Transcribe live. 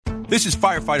This is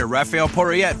firefighter Raphael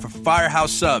Porriette for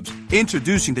Firehouse Subs.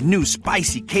 Introducing the new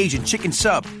spicy Cajun chicken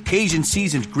sub. Cajun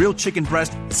seasoned grilled chicken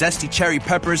breast, zesty cherry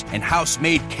peppers, and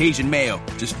house-made Cajun mayo.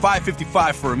 Just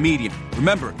 $5.55 for a medium.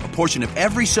 Remember, a portion of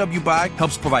every sub you buy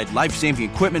helps provide life-saving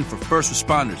equipment for first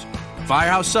responders.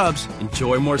 Firehouse Subs.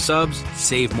 Enjoy more subs,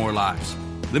 save more lives.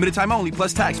 Limited time only,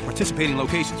 plus tax. Participating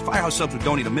locations. Firehouse Subs would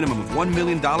donate a minimum of $1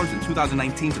 million in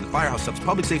 2019 to the Firehouse Subs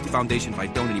Public Safety Foundation by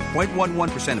donating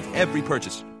 0.11% of every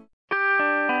purchase.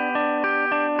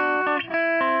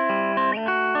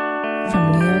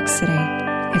 From New York City,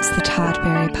 it's the Todd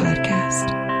Barry Podcast.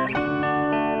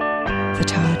 The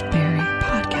Todd Barry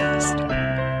Podcast.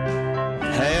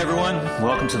 Hey everyone,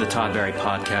 welcome to the Todd Barry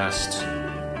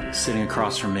Podcast. Sitting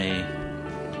across from me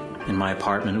in my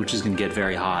apartment, which is going to get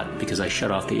very hot because I shut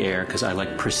off the air because I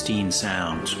like pristine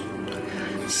sound.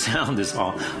 Sound is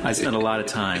all. I spend a lot of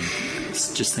time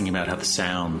just thinking about how the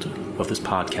sound of this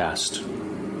podcast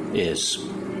is.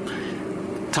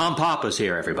 Tom Papa's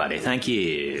here, everybody. Thank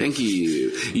you. Thank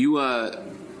you.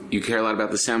 You care a lot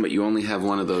about the sound, but you only have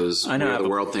one of those We Are the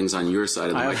World things on your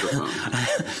side of the microphone.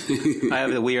 I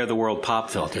have the We Are the World pop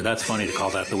filter. That's funny to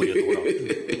call that the We Are the World.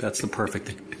 That's the perfect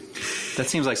thing. That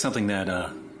seems like something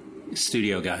that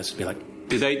studio guys would be like,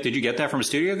 did you get that from a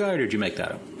studio guy, or did you make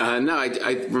that up? No,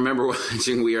 I remember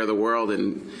watching We Are the World,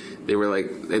 and they were like,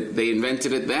 they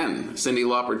invented it then. Cyndi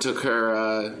Lauper took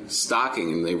her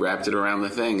stocking, and they wrapped it around the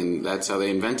thing, and that's how they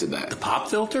invented that. The pop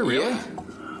filter? Really? Yeah.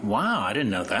 Wow, I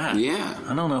didn't know that. Yeah.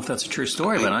 I don't know if that's a true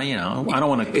story, but I don't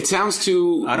want to... It sounds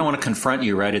too... I don't want to confront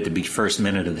you right at the first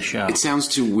minute of the show. It sounds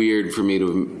too weird for me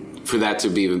for that to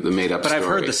be the made-up story. But I've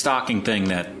heard the stocking thing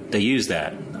that they use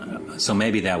that. So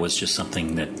maybe that was just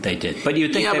something that they did. But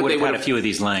you'd think they would have had a few of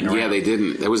these laying around. Yeah, they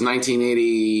didn't. That was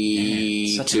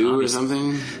 1982 or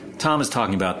something. Tom is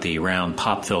talking about the round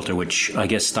pop filter, which I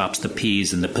guess stops the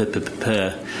P's and the p.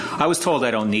 I was told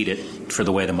I don't need it for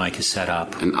the way the mic is set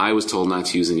up. And I was told not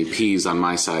to use any P's on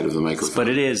my side of the microphone. But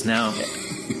it is now.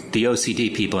 The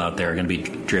OCD people out there are going to be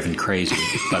driven crazy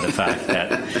by the fact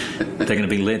that they're going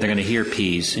to hear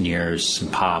P's in yours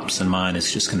and pops, and mine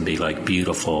is just going to be like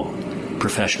beautiful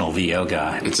professional VO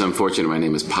guy. It's unfortunate my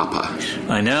name is Papa.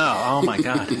 I know. Oh my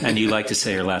God. And you like to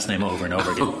say your last name over and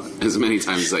over again. As many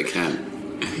times as I can.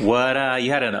 What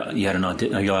you had an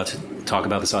audition? Are you allowed to talk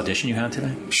about this audition you had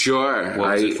today? Sure.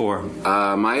 What was it for?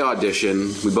 My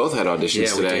audition. We both had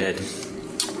auditions today. Yeah, we did.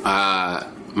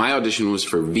 My audition was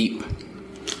for Veep.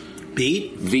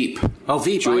 Veep. Oh,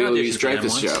 Veep. Julia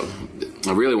Louis-Dreyfus show.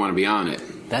 I really want to be on it.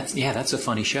 That's a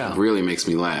funny show. It really makes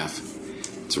me laugh.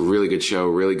 It's a really good show,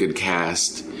 really good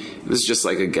cast. This is just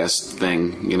like a guest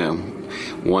thing, you know.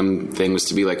 One thing was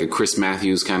to be like a Chris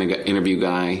Matthews kind of interview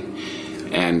guy.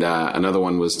 And another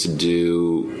one was to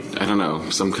do, I don't know,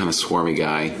 some kind of swarmy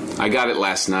guy. I got it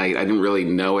last night. I didn't really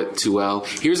know it too well.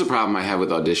 Here's a problem I have with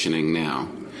auditioning now,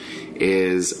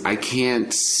 is I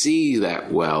can't see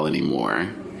that well anymore.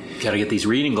 You got to get these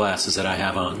reading glasses that I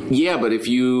have on. Yeah, but if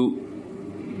you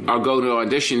go to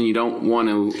audition and you don't want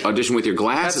to audition with your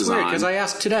glasses on. That's weird, because I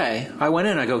asked today. I went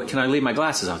in, I go, can I leave my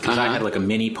glasses on? Because I had like a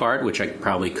mini part, which I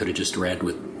probably could have just read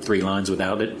with 3 lines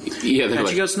without it. Yeah, and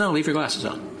she goes, no, leave your glasses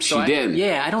on. She did.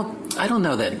 Yeah, I don't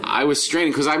know that. I was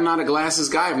straining because I'm not a glasses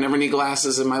guy. I've never needed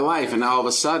glasses in my life, and now all of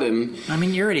a sudden, I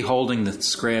mean, you're already holding the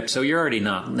script, so you're already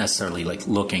not necessarily like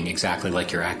looking exactly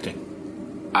like you're acting.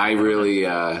 I really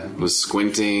was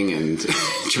squinting and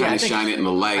trying to shine it in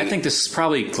the light. I think this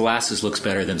probably glasses looks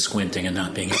better than squinting and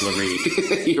not being able to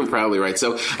read. You're probably right.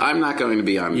 So I'm not going to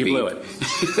be on You Veep. blew it.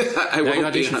 I now you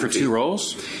won't be auditioned on for Veep. 2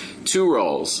 roles? 2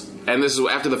 roles. And this is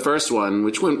after the first one,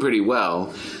 which went pretty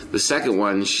well. The second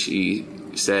one, she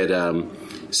said,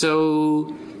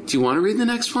 so do you want to read the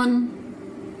next one?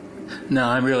 No,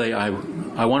 I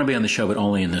want to be on the show, but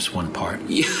only in this one part.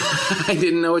 Yeah, I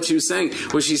didn't know what she was saying.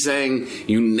 Was she saying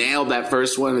you nailed that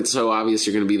first one? It's so obvious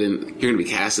you're going to be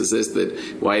cast as this that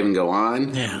why even go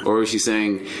on? Yeah. Or was she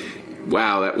saying,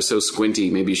 wow, that was so squinty.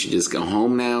 Maybe you should just go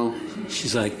home now?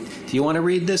 She's like, do you want to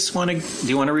read this one? Do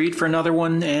you want to read for another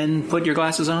one and put your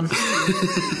glasses on? Do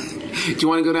you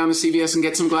want to go down to CVS and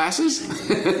get some glasses?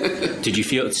 Do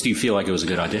you feel like it was a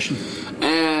good audition?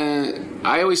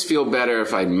 I always feel better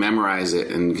if I memorize it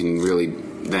and can really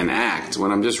then act.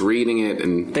 When I'm just reading it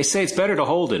and... They say it's better to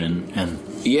hold it and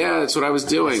Yeah, that's what I was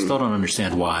doing. I still don't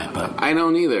understand why, but... I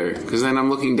don't either, because then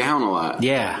I'm looking down a lot.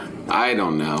 Yeah. I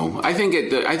don't know. I think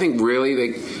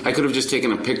really I could have just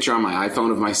taken a picture on my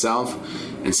iPhone of myself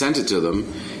and sent it to them.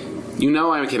 You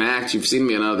know I can act. You've seen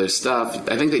me in other stuff.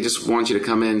 I think they just want you to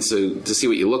come in to see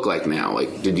what you look like now.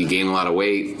 Like, did you gain a lot of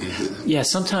weight? Yeah,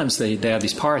 sometimes they have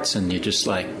these parts and you're just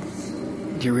like...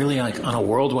 you're really like on a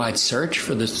worldwide search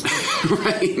for this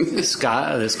Right. this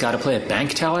guy to play a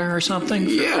bank teller or something.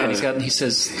 Yeah. And he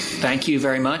says, "Thank you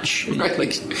very much." Right.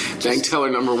 Like, Bank teller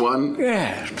number 1.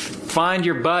 yeah, find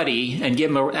your buddy and give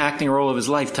him an acting role of his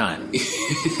lifetime.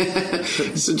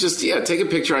 So just, take a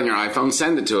picture on your iPhone,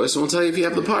 send it to us, and we'll tell you if you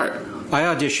have the part. I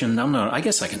auditioned. I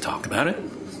guess I can talk about it.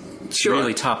 Sure.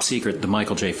 Really top secret, the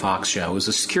Michael J. Fox show. It was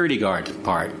a security guard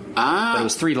part. But it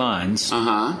was 3 lines.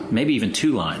 Maybe even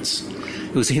 2 lines.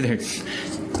 It was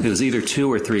either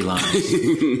 2 or 3 lines.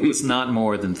 It was not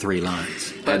more than 3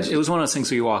 lines. But it was one of those things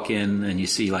where you walk in and you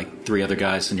see like 3 other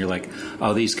guys and you're like,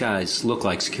 oh, these guys look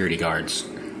like security guards.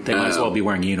 They might as well be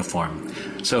wearing a uniform.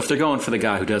 So if they're going for the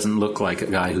guy who doesn't look like a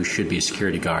guy who should be a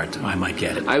security guard, I might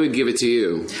get it. I would give it to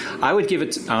you. I would give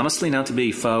it, honestly, not to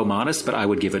be faux modest, but I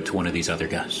would give it to one of these other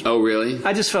guys. Oh, really?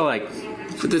 I just felt like,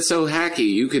 But that's so hacky.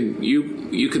 You could be.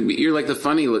 You're like the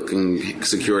funny looking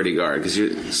security guard because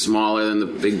you're smaller than the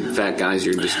big fat guys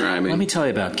you're describing. let me tell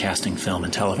you about casting film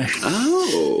and television.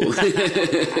 Oh,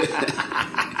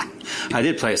 I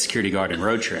did play a security guard in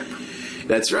Road Trip.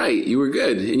 that's right. You were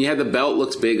good, and you had the belt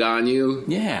looks big on you.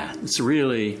 Yeah, it's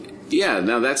really Yeah,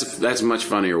 no, that's a much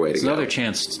funnier way to go. another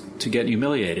chance to get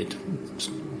humiliated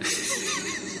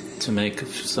to make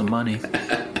some money.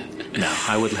 No,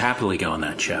 I would happily go on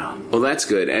that show. Well, that's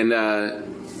good. And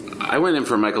I went in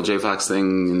for a Michael J. Fox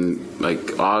thing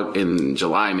in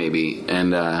July maybe,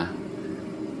 and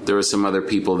there were some other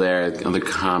people there, other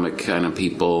comic kind of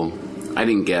people. I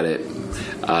didn't get it.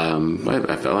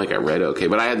 I felt like I read okay,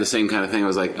 but I had the same kind of thing. I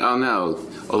was like, oh no,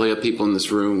 all the other people in this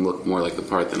room look more like the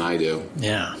part than I do.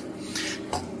 Yeah.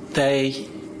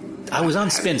 I was on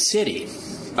Spin City,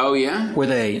 Oh yeah, where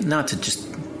they, not to just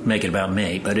make it about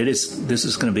me, but this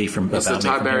is going to be from it's the about me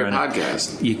Todd from Barry here on out.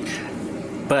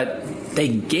 podcast. But they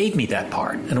gave me that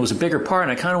part, and it was a bigger part,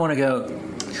 and I kind of want to go,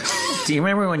 do you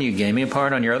remember when you gave me a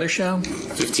part on your other show?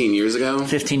 15 years ago.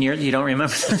 15 years? You don't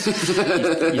remember?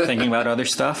 You're thinking about other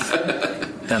stuff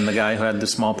than the guy who had the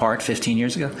small part 15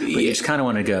 years ago? But you just kind of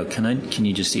want to go, can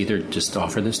you just either just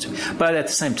offer this to me? But at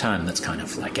the same time, that's kind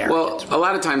of like arrogant. Well, a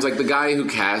lot of times, like the guy who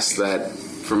cast that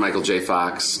for Michael J.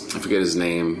 Fox, I forget his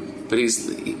name, but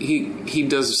he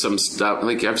does some stuff.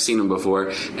 Like I've seen him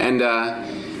before, and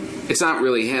it's not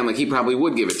really him. Like he probably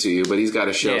would give it to you, but he's got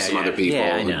to show some other people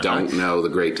who don't know the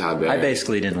great Todd Barry. I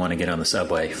basically didn't want to get on the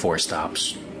subway 4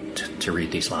 stops to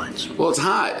read these lines. Well, it's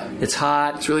hot. It's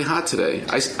hot. It's really hot today.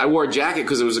 I wore a jacket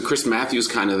because it was a Chris Matthews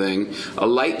kind of thing, a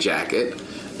light jacket.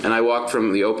 And I walked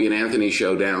from the Opie and Anthony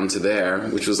show down to there,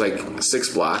 which was like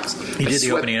 6 blocks. You did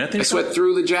the Opie and Anthony show? I sweat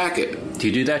through the jacket. Do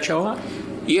you do that show a lot?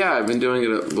 Yeah, I've been doing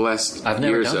it the last I've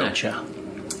never year or done so. that show.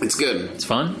 It's good. It's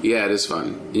fun? Yeah, it is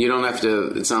fun. You don't have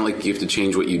to, it's not like you have to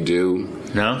change what you do.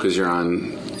 No? Because you're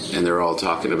on, and they're all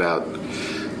talking about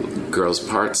girls'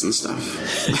 parts and stuff.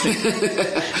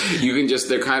 You can just,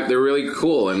 they're really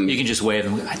cool. And You can just wave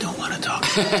and I don't want to talk.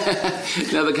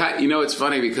 now it's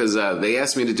funny because they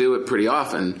asked me to do it pretty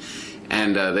often.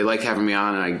 And they like having me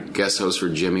on, and I guest host for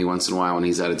Jimmy once in a while when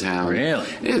he's out of town. Really? Yeah,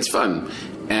 it's fun.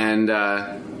 And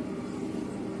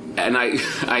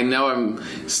I know I'm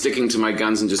sticking to my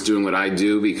guns and just doing what I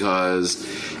do because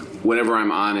whenever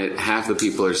I'm on it, half the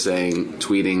people are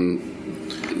tweeting,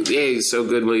 hey, so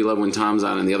good, what do you love when Tom's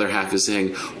on? And the other half is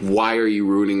saying, why are you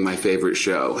ruining my favorite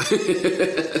show?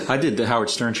 I did the Howard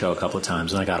Stern show a couple of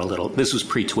times, and I got a little, this was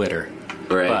pre-Twitter.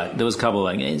 Right. But there was a couple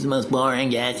like, it's the most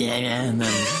boring, and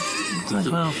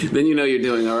then, well. Then you know you're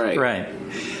doing all right. Right.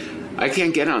 I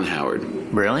can't get on Howard.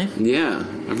 Really? Yeah.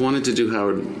 I've wanted to do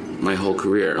Howard my whole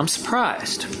career. I'm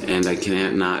surprised. And I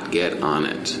can't not get on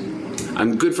it.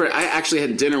 I'm good for it. I actually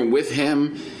had dinner with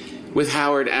him, with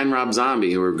Howard and Rob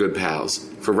Zombie, who were good pals,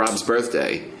 for Rob's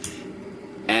birthday.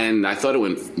 And I thought it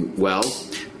went well.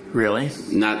 Really?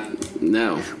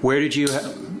 No. Where did you...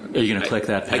 Are you going to click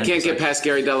that pen? I can't get past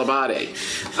Gary Delabate.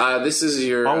 This is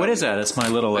your... Oh, what is that? That's my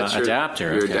little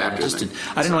adapter. Your Okay. adapter.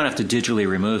 I didn't want to have to digitally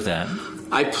remove that.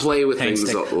 I play with things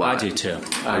a lot. I do too.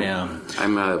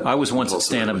 I was once at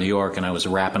Stand Up New York, and I was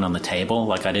rapping on the table.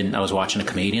 Like I was watching a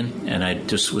comedian, and I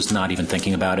just was not even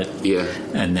thinking about it. Yeah.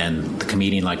 And then the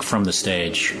comedian, like from the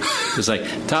stage, was like,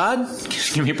 "Todd,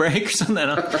 give me a break" or something.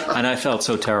 And I felt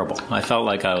so terrible. I felt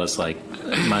like I was like,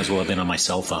 might as well have been on my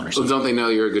cell phone or Well, something. don't they know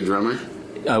you're a good drummer?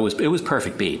 It was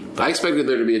perfect beat. I expected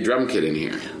there to be a drum kit in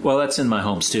here. Well, that's in my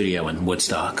home studio in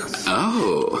Woodstock.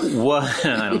 Oh. What?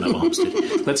 I don't know. Home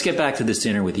studio. Let's get back to this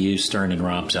dinner with you, Stern, and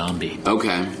Rob Zombie.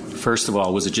 Okay. First of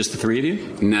all, was it just the 3 of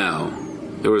you? No.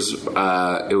 It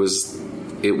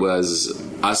was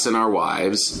us and our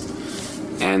wives,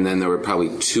 and then there were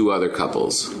probably 2 other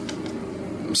couples.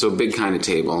 So big kind of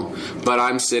table. But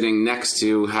I'm sitting next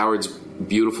to Howard's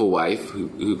beautiful wife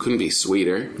who couldn't be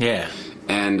sweeter. Yeah.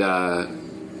 And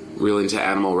real into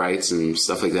animal rights and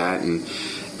stuff like that. And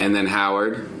then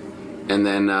Howard. And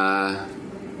then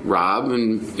Rob.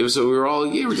 And we were all,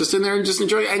 we're just in there and just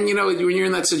enjoying. And, you know, when you're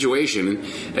in that situation,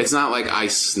 it's not like I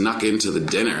snuck into the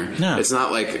dinner. No. It's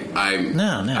not like I'm...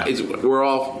 No. We're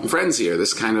all friends here.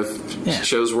 This kind of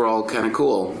shows we're all kind of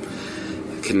cool.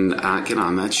 Can get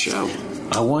on that show.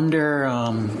 I wonder,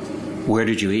 where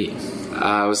did you eat?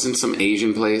 I was in some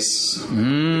Asian place, like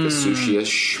a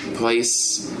sushi-ish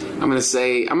place. I'm going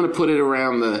to put it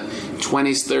around the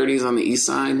 20s, 30s on the east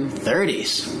side.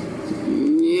 30s?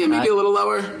 Yeah, maybe a little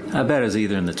lower. I bet it was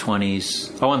either in the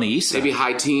 20s. Oh, on the east side? Maybe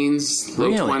high teens,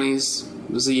 low 20s.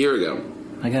 It was a year ago.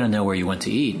 I got to know where you went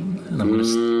to eat. And I'm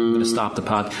going to stop the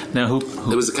pod. Now, who?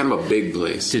 It was kind of a big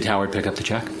place. Did Howard pick up the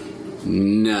check?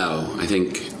 No, I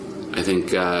think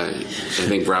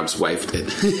Rob's wife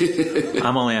did.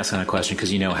 I'm only asking that question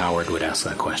because you know Howard would ask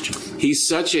that question. He's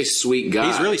such a sweet guy.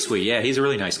 He's really sweet. Yeah, he's a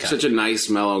really nice guy. Such a nice,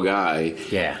 mellow guy.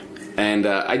 Yeah. And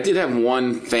I did have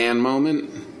one fan moment,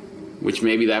 which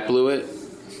maybe that blew it.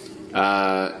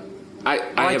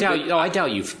 I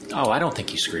doubt you've. Oh, I don't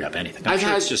think you screwed up anything. I'm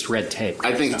sure it's just red tape.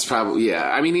 I think it's probably,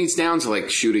 yeah. I mean, he's down to like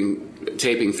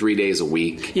taping 3 days a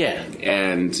week. Yeah.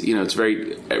 And, you know,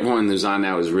 everyone who's on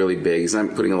now is really big. He's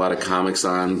not putting a lot of comics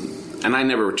on. And I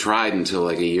never tried until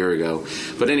like a year ago.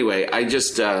 But anyway, I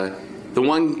just, the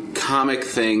one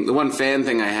fan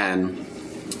thing I had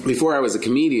before I was a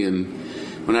comedian,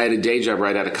 when I had a day job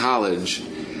right out of college,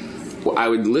 I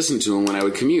would listen to him when I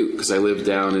would commute, because I lived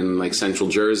down in like central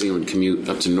Jersey and would commute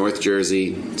up to North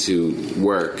Jersey to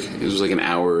work. It was like an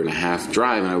hour and a half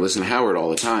drive, and I would listen to Howard all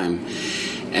the time.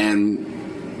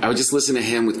 And I would just listen to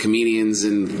him with comedians,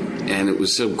 and it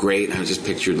was so great. I just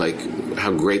pictured like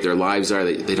how great their lives are.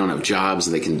 They don't have jobs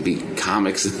and they can be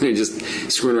comics, and they're just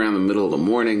screwing around in the middle of the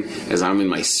morning as I'm in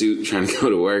my suit trying to go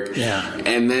to work. Yeah.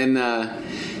 And then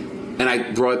and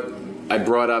I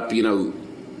brought up, you know,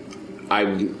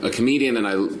 I'm a comedian and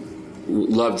I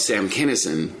loved Sam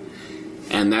Kinison,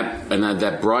 and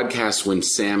that broadcast when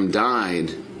Sam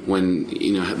died, when,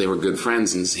 you know, they were good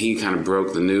friends, and he kind of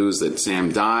broke the news that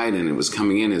Sam died, and it was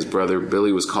coming in. His brother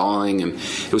Billy was calling, and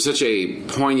it was such a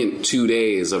poignant 2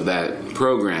 days of that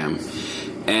program.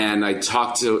 And I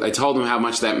told him how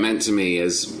much that meant to me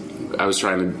as I was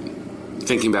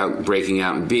thinking about breaking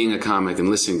out and being a comic, and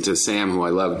listening to Sam, who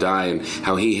I love, die, and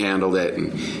how he handled it.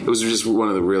 And it was just one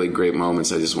of the really great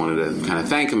moments I just wanted to kind of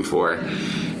thank him for.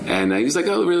 And he was like,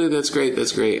 "Oh, really? That's great.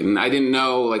 That's great." And I didn't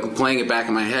know, like, playing it back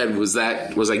in my head, was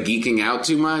I geeking out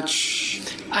too much?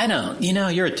 I don't. You know,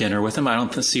 you're at dinner with him. I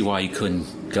don't see why you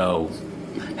couldn't go,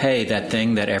 "Hey, that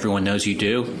thing that everyone knows you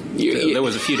do." Yeah. There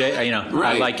was a few days, you know,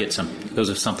 right. I like it. Those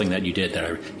are something that you did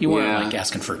that you weren't like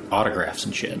asking for autographs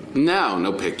and shit.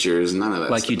 No pictures, none of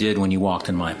that. Like stuff. you did when you walked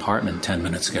in my apartment 10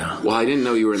 minutes ago. Well, I didn't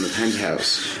know you were in the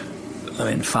penthouse. I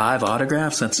mean, 5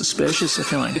 autographs? That's suspicious. I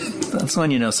feel like that's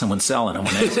when you know someone's selling them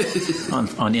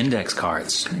on index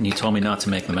cards. And you told me not to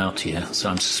make them out to you, so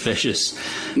I'm suspicious.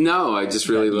 No, I just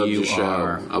really loved your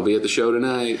show. I'll be at the show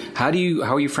tonight. How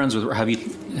are you friends with?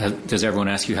 Does everyone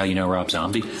ask you how you know Rob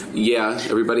Zombie? Yeah,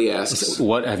 everybody asks.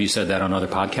 What, have you said that on other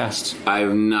podcasts? I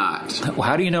have not. Well,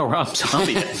 how do you know Rob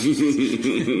Zombie?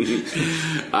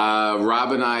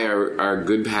 Rob and I are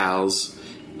good pals.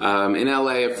 In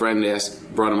LA, a friend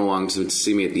brought him along to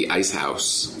see me at the Ice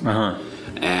House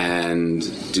and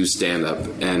do stand-up,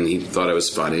 and he thought I was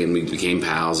funny, and we became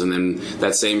pals. And then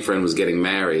that same friend was getting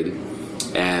married,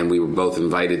 and we were both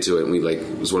invited to it, and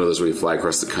it was one of those where you fly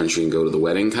across the country and go to the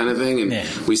wedding kind of thing,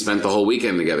 and we spent the whole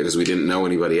weekend together because we didn't know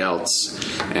anybody else,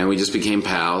 and we just became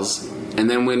pals. And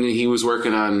then when he was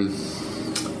working on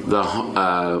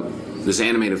this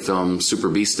animated film, Super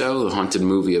Beasto, the haunted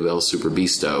movie of El Super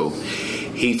Beasto,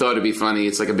 he thought it'd be funny.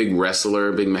 It's like a big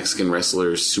Mexican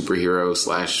wrestler, superhero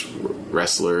 /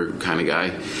 wrestler kind of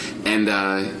guy. And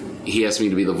he asked me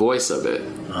to be the voice of it.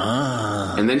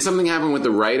 And then something happened with the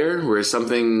writer where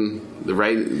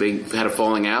they had a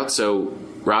falling out. So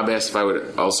Rob asked if I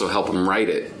would also help him write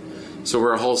it. So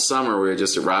for a whole summer, we were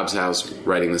just at Rob's house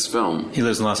writing this film. He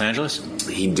lives in Los Angeles?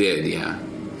 He did, yeah.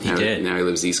 He did? Now he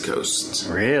lives East Coast.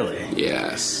 Really?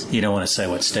 Yes. You don't want to say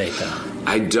what state, though?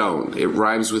 I don't. It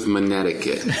rhymes with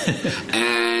Connecticut.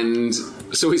 And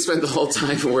so we spent the whole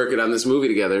time working on this movie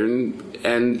together.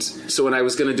 And so when I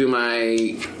was going to do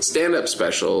my stand-up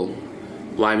special,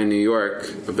 live in New York,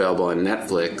 available on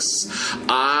Netflix,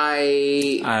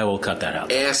 I will cut that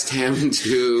out. Asked him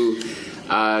to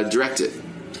direct it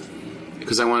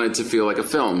because I wanted to feel like a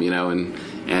film, you know, and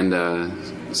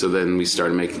so then we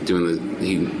started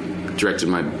he directed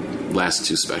my last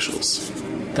 2 specials.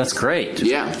 That's great.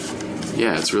 Yeah.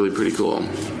 Yeah, it's really pretty cool.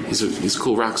 He's a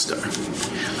cool rock star.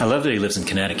 I love that he lives in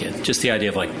Connecticut. Just the idea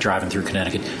of like driving through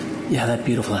Connecticut. Yeah, that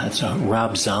beautiful house.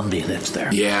 Rob Zombie lives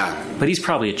there. Yeah. But he's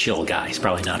probably a chill guy. He's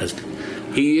probably not as...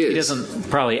 He is. He doesn't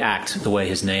probably act the way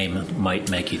his name might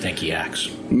make you think he acts.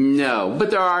 No,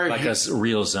 but there are... Like a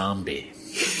real zombie.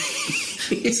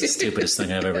 It's the stupidest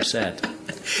thing I've ever said.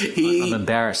 I'm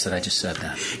embarrassed that I just said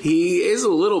that. He is a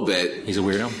little bit. He's a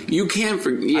weirdo? You can't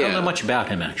forget... Yeah. I don't know much about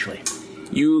him, actually.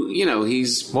 You know,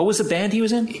 he's... What was the band he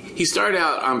was in? He started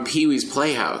out on Pee-wee's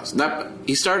Playhouse.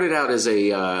 He started out as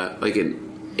a, like an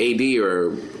AD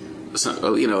or,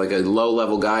 you know, like a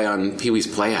low-level guy on Pee-wee's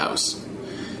Playhouse.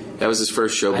 That was his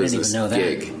first show business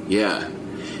gig. Yeah.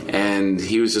 And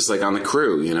he was just like on the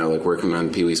crew, you know, like working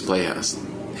on Pee-wee's Playhouse.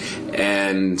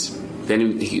 And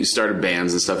then he started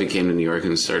bands and stuff. He came to New York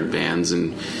and started bands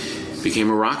and became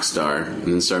a rock star. And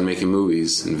then started making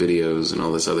movies and videos and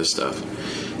all this other stuff.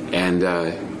 And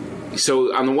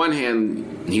so on the one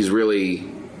hand, he's really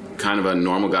kind of a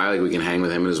normal guy. Like, we can hang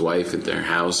with him and his wife at their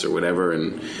house or whatever,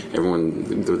 and everyone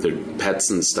with their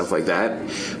pets and stuff like that.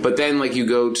 But then, like, you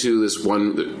go to this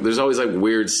one, there's always, like,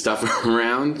 weird stuff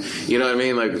around. You know what I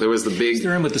mean? Like, there was the big... The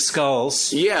room with the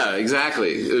skulls. Yeah,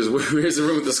 exactly. Here's the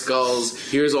room with the skulls.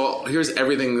 Here's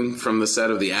everything from the set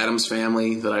of The Addams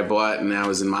Family that I bought and now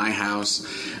is in my house.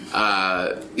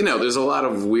 You know, there's a lot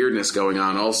of weirdness going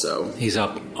on also. He's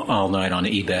up all night on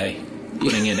eBay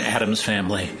putting in Addams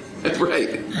Family.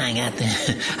 Right.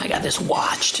 I got this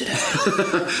watch today.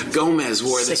 Gomez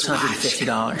wore this watch.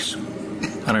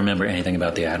 $650. I don't remember anything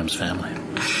about the Addams Family.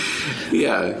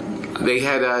 Yeah. They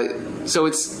had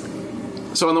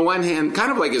so on the one hand,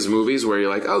 kind of like his movies where you're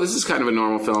like, oh, this is kind of a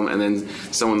normal film, and then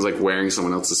someone's like wearing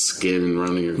someone else's skin and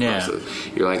running across it.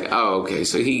 You're like, oh, okay,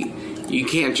 so you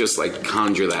can't just like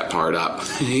conjure that part up.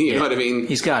 You know what I mean?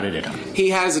 He's got it in him.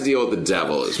 He has a deal with the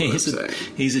devil, is what I'm saying.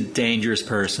 He's a dangerous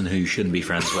person who you shouldn't be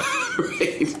friends with.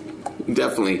 Right.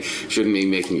 Definitely shouldn't be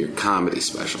making your comedy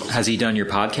specials. Has he done your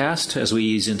podcast as we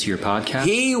ease into your podcast?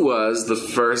 He was the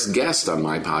first guest on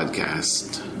my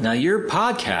podcast. Now, your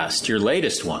podcast, your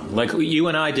latest one, like you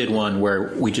and I did one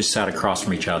where we just sat across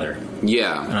from each other.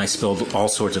 Yeah. And I spilled all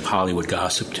sorts of Hollywood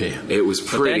gossip to you. It was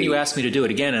pretty. But then you asked me to do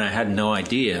it again, and I had no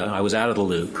idea. I was out of the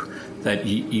loop that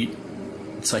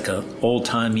it's like a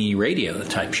old-timey radio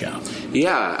type show.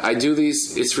 Yeah, I do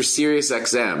these. It's for Sirius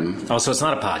XM. Oh, so it's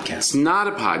not a podcast. It's not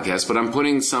a podcast, but I'm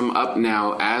putting some up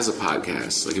now as a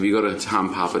podcast. Like if you go to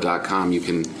tompapa.com, you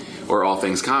can, or All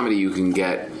Things Comedy, you can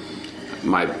get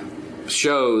my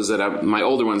shows my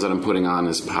older ones that I'm putting on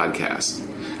as podcasts.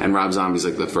 And Rob Zombie's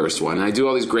like the first one. And I do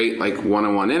all these great like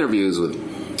one-on-one interviews with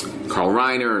Carl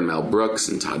Reiner and Mel Brooks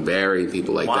and Todd Barry,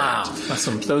 people like that. Wow,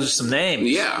 those are some names.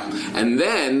 Yeah. And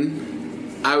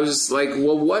then I was like,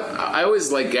 well, what? I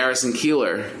always like Garrison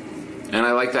Keillor, and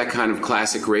I like that kind of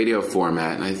classic radio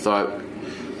format. And I thought,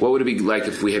 what would it be like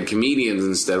if we had comedians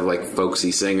instead of like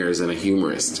folksy singers and a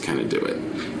humorist kind of do it?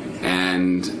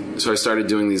 And so I started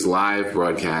doing these live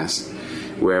broadcasts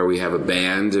where we have a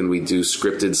band and we do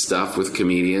scripted stuff with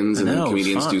comedians, and then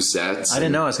comedians do sets. I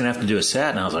didn't know I was going to have to do a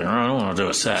set, and I was like, oh, I don't want to do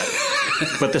a set.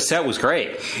 But the set was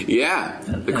great. Yeah.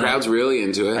 The crowd's really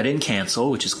into it. I didn't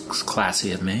cancel, which is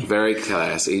classy of me. Very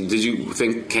classy. Did you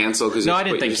think cancel? Because no, I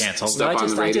didn't think cancel. Stuff on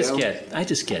the radio? I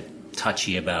just get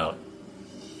touchy about...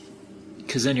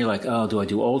 Because then you're like, oh, do I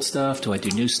do old stuff? Do I do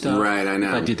new stuff? Right, I know.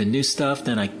 If I do the new stuff,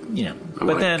 then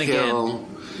But then again...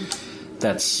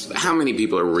 That's how many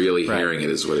people are really hearing it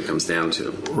is what it comes down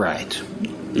to. Right.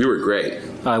 You were great.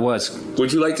 I was.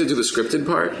 Would you like to do the scripted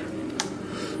part?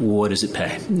 What does it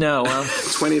pay? No,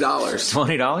 $20.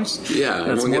 $20? Yeah,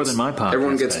 that's more than my podcast.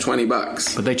 Everyone gets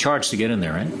 $20. But they charge to get in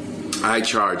there, right? I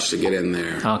charge to get in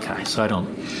there. Okay, so I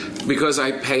don't. Because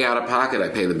I pay out of pocket. I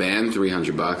pay the band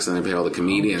 $300, and I pay all the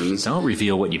comedians. Don't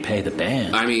reveal what you pay the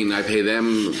band. I mean, I pay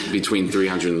them between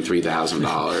 $300,000 and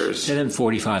 $3,000. And then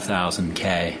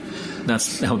 $45,000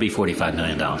 that would be $45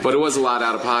 million. But it was a lot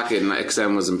out of pocket, and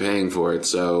XM wasn't paying for it,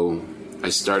 so I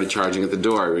started charging at the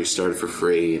door. We started for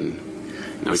free, and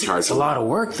now we charge. It's a lot of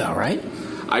work, though, right?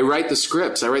 I write the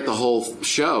scripts. I write the whole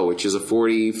show, which is a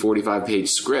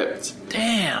 45-page script.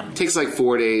 Damn. It takes like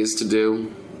 4 days to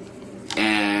do,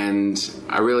 and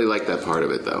I really like that part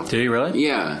of it, though. Do you really?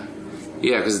 Yeah.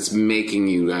 Yeah, because it's making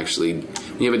you actually...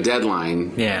 When you have a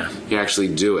deadline, you actually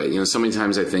do it. You know, so many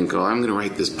times I think, oh, I'm going to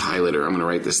write this pilot or I'm going to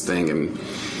write this thing. And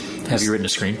have you written a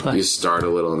screenplay? You start a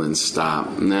little and then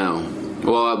stop. No.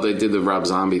 Well, they did the Rob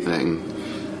Zombie thing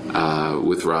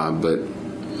with Rob, but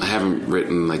I haven't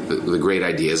written like the great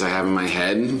ideas I have in my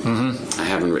head. Mm-hmm. I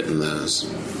haven't written those.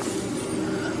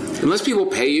 Unless people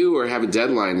pay you or have a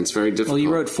deadline, it's very difficult. Well,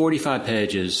 you wrote 45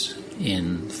 pages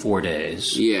in 4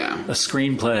 days. Yeah. A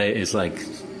screenplay is like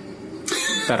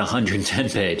about 110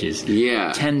 pages.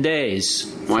 Yeah. 10 days.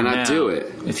 Why not now, do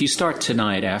it? If you start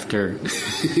tonight after,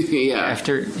 Yeah.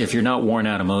 if you're not worn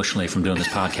out emotionally from doing this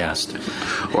podcast,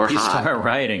 Or you hot. start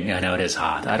writing. I know it is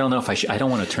hot. I don't know if I should. I don't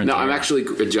want to turn. No, the I'm air actually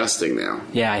adjusting now. on.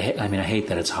 Yeah, I mean, I hate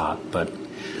that it's hot, but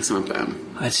It's not bad.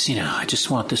 I just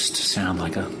want this to sound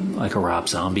like a Rob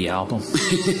Zombie album,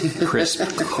 crisp,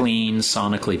 clean,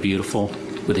 sonically beautiful,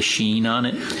 with a sheen on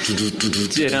it.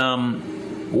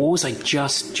 What was I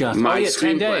just? My oh yeah,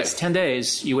 10 screenplay. days. 10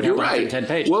 days. You would You're have right. 110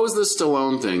 pages. What was the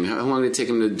Stallone thing? How long did it take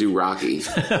him to do Rocky?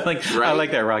 I Right.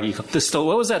 like that Rocky.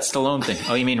 What was that Stallone thing?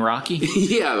 Oh, you mean Rocky?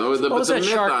 Yeah, what What was that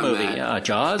shark on movie? that?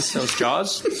 Jaws? That was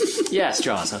Jaws? Yes,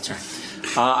 Jaws. That's right.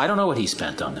 I don't know what he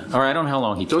spent on that. Or I don't know how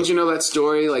long he took. Don't you know that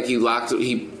story? Like he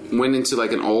went into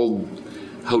like an old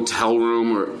hotel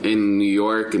room in New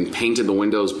York and painted the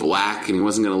windows black, and he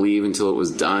wasn't going to leave until it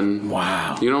was done.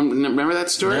 Wow. You don't remember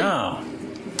that story? No.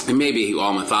 And maybe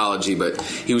all mythology, but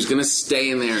he was going to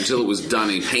stay in there until it was done.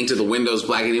 He painted the windows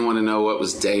black. He didn't want to know what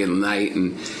was day and night,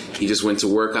 and he just went to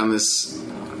work on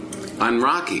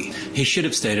Rocky. He should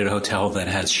have stayed at a hotel that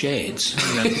has shades.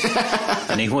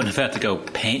 And he wouldn't have had to go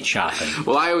paint shopping.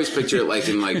 Well, I always picture it like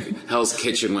in like Hell's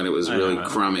Kitchen when it was really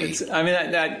crummy. I mean,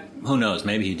 that who knows?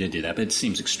 Maybe he did do that, but it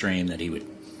seems extreme that he would.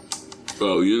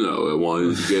 Well, you know, I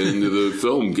wanted to get into the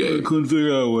film game. Couldn't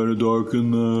figure out where to darken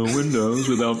the windows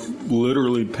without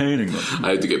literally painting them.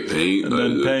 I had to get paint. And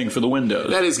then paying for the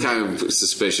windows. That is kind of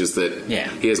suspicious that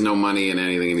he has no money in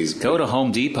anything and he's... Go to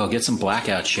Home Depot, get some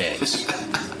blackout shades.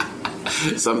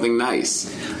 Something nice.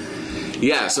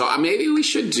 Yeah, so maybe we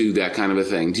should do that kind of a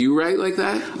thing. Do you write like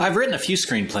that? I've written a few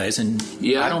screenplays, and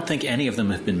I don't think any of them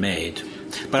have been made.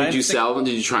 But Did you sell them?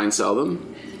 Did you try and sell them?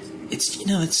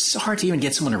 It's hard to even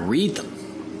get someone to read them.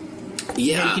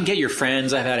 Yeah. You can get your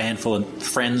friends. I've had a handful of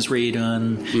friends read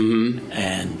them.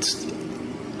 Mm-hmm.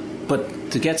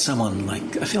 But to get someone, I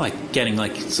feel like getting,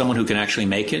 someone who can actually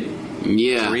make it.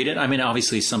 Yeah. To read it. I mean,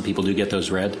 obviously, some people do get those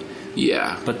read.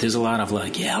 Yeah. But there's a lot of,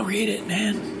 I'll read it,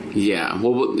 man. Yeah.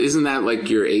 Well, isn't that,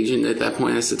 your agent at that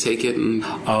point has to take it and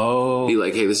be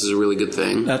like, hey, this is a really good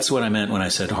thing? That's what I meant when I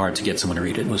said hard to get someone to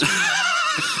read it.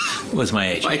 Was my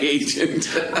agent. My agent.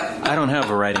 I don't have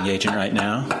a writing agent right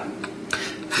now.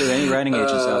 If there are any writing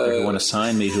agents out there who want to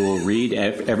sign me, who will read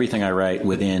everything I write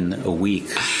within a week,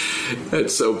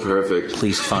 that's so perfect.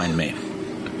 Please find me.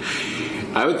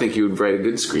 I would think you would write a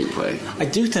good screenplay. I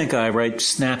do think I write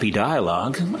snappy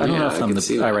dialogue. I don't know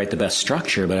if I write the best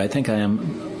structure, but I think I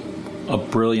am a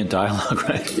brilliant dialogue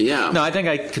writer. Yeah. No, I think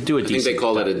I could do a decent... I think they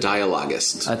call that a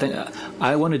dialogist. I think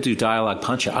I want to do dialogue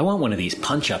punch-up. I want one of these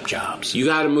punch-up jobs. You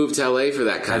got to move to LA for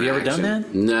that kind of action. Have you ever done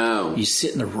that? No. You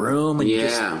sit in a room and you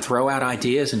just throw out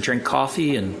ideas and drink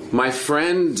coffee and... My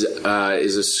friend is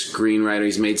a screenwriter.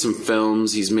 He's made some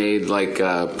films. He's made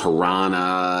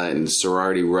Piranha and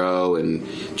Sorority Row and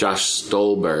Josh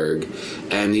Stolberg.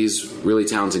 And he's a really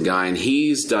talented guy. And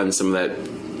he's done some of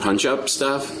that punch-up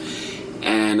stuff.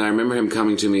 And I remember him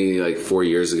coming to me 4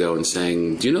 years ago and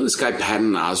saying, do you know this guy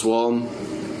Patton Oswalt?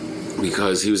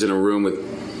 Because he was in a room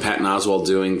with Patton Oswalt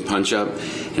doing punch-up.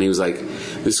 And he was like,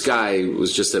 this guy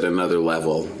was just at another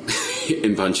level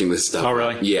in punching this stuff. Oh,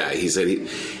 really? Yeah, he said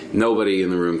nobody in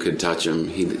the room could touch him.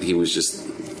 He was just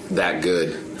that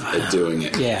good at doing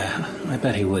it. Yeah, I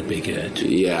bet he would be good.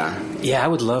 Yeah. Yeah, I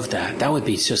would love that. That would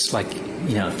be just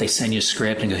if they send you a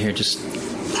script and go, here, just...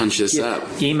 punch this up.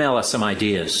 Email us some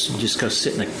ideas. Just go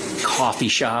sit in a coffee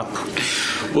shop.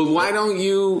 Well, why don't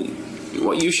you...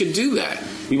 Well, you should do that.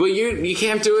 Well, you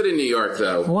can't do it in New York,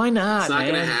 though. Why not, It's not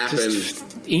going to happen.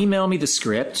 Just email me the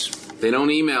script. They don't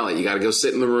email it. You got to go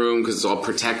sit in the room because it's all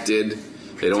protected.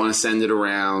 They don't want to send it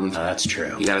around. Oh, that's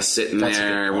true. You got to sit in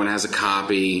there. Everyone has a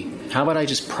copy. How about I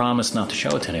just promise not to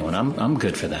show it to anyone? I'm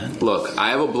good for that. Look, I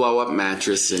have a blow-up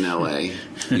mattress in L.A.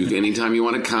 Anytime you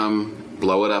want to come...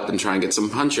 blow it up and try and get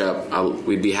some punch-up,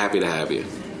 we'd be happy to have you.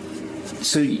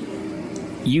 So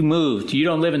you moved. You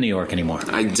don't live in New York anymore.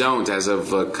 I don't, as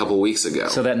of a couple weeks ago.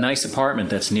 So that nice apartment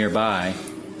that's nearby...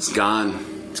 It's gone.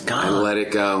 It's gone. I let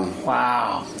it go.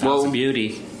 Wow. That was a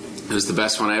beauty. It was the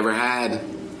best one I ever had.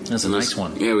 That's a nice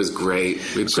one. Yeah, it was great.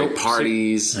 We had great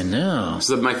parties. I know. It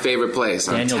was my favorite place.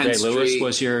 Daniel Day-Lewis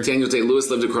was your... Daniel Day-Lewis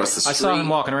lived across the street. I saw him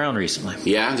walking around recently.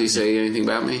 Yeah? Did he say anything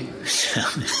about me?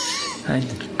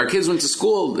 Our kids went to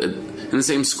school in the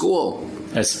same school.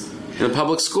 In a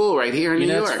public school right here in New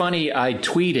York. It's funny. I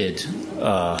tweeted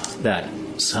that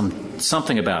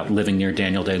something about living near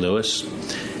Daniel Day-Lewis,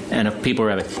 and if people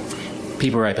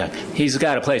write back, he's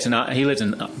got a place, and he lives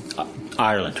in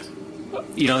Ireland.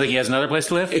 You don't think he has another place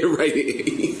to live? Right.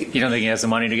 You don't think he has the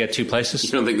money to get two places?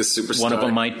 You don't think the superstar... One of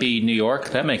them might be New York.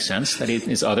 That makes sense. That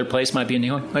his other place might be in New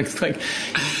York.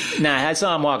 Nah, I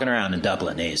saw him walking around in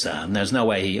Dublin. There's no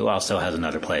way he also has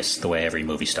another place the way every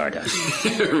movie star does.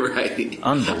 Right.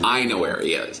 Unbelievable. I know where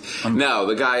he is. No,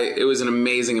 the guy, it was an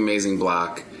amazing, amazing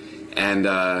block. And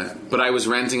but I was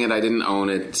renting it. I didn't own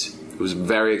it. It was a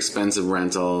very expensive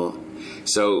rental.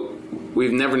 So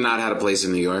we've never not had a place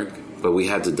in New York. But we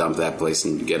had to dump that place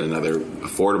and get another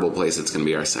affordable place that's going to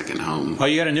be our second home. Oh,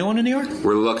 you got a new one in New York?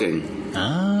 We're looking.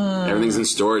 Ah. Everything's in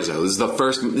storage, though. This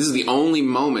is the only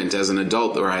moment as an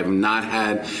adult where I've not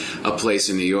had a place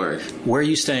in New York. Where are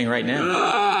you staying right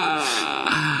now?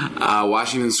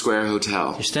 Washington Square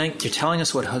Hotel. You're telling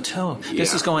us what hotel?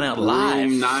 This is going out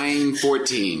live. Room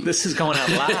 914. This is going out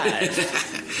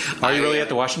live. Are you really at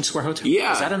the Washington Square Hotel?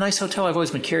 Yeah. Is that a nice hotel? I've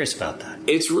always been curious about that.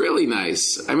 It's really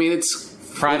nice. I mean, it's...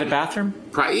 Private bathroom?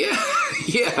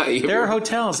 Yeah. There are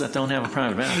hotels that don't have a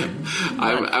private bathroom.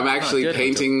 I'm actually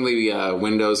painting the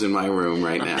windows in my room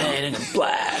right now. I'm painting them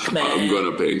black, man. I'm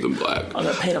going to paint them black. I'm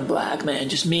going to paint them black, man.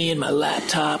 Just me and my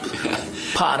laptop,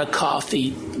 pot of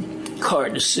coffee,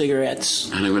 carton of cigarettes.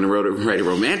 And I'm going to write a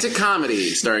romantic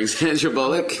comedy starring Sandra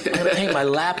Bullock. I'm going to paint my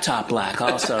laptop black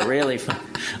also, really.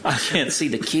 I can't see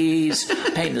the keys.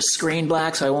 Paint the screen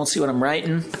black so I won't see what I'm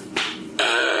writing.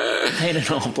 Paint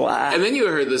it all black. And then you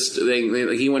heard this thing,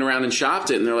 like he went around and shopped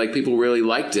it, and they're like, people really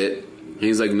liked it. And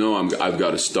he's like, no, I've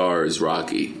got a star as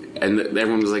Rocky. And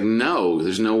everyone was like, no,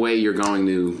 there's no way you're going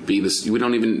to be this. You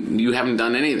haven't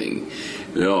done anything.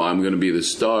 No, I'm going to be the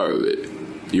star of it.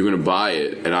 You're going to buy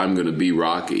it, and I'm going to be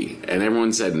Rocky. And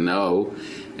everyone said no.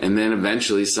 And then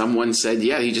eventually someone said,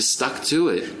 yeah, he just stuck to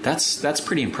it. That's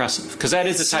pretty impressive. Because that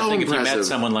is the type of thing, if you met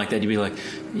someone like that, you'd be like,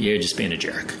 you're just being a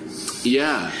jerk.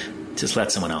 Yeah. Just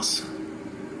let someone else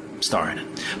star in it.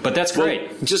 But that's great.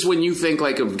 Well, just when you think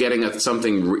like of getting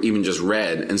something even just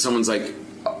read, and someone's like,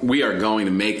 we are going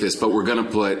to make this, but we're going to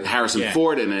put Harrison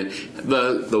Ford in it,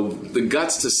 the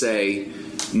guts to say,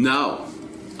 no,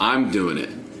 I'm doing it.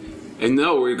 And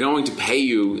no, we're going to pay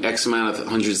you X amount of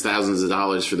hundreds, thousands of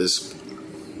dollars for this.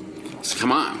 So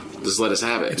come on, just let us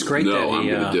have it. It's great that I'm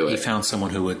going to do it. He found someone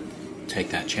who would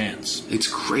take that chance. It's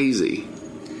crazy.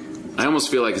 I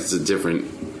almost feel like it's a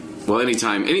different... Well,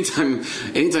 anytime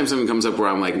something comes up where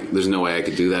I'm like, there's no way I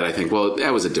could do that, I think, well,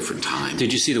 that was a different time.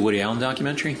 Did you see the Woody Allen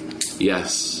documentary?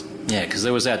 Yes. Yeah, because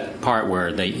there was that part where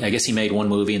I guess he made one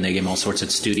movie and they gave him all sorts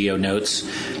of studio notes,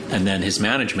 and then his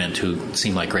management, who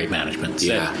seemed like great management,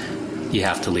 said, you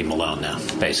have to leave him alone now,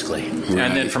 basically. Right.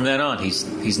 And then from then on,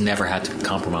 he's never had to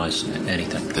compromise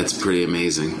anything. That's pretty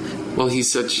amazing. Well,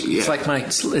 he's such... Yeah.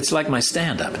 It's like my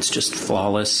stand-up. It's just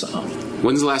flawless.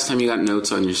 When's the last time you got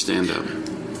notes on your stand-up?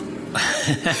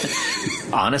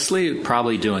 Honestly,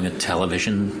 probably doing a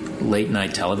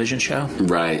late-night television show.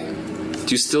 Right. Do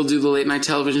you still do the late-night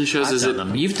television shows? I've done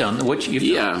them. You've done them.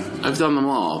 Yeah, I've done them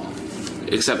all.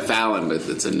 Except Fallon, but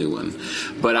it's a new one.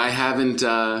 But I haven't...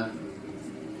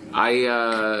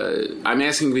 I'm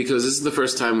asking because this is the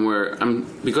first time where I'm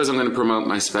going to promote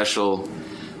my special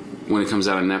when it comes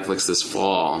out on Netflix this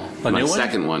fall. My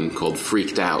second one called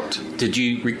Freaked Out.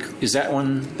 Is that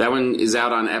one? That one is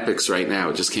out on Epix right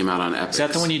now. It just came out on Epix. Is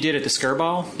that the one you did at the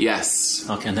Skirball? Yes.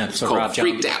 Okay, and that's called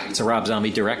Freaked Out. It's a Rob Zombie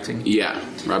directing? Yeah,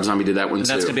 Rob Zombie did that one too. And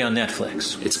that's going to be on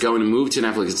Netflix. It's going to move to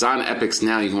Netflix. It's on Epix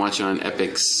now. You can watch it on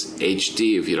Epix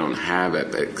HD if you don't have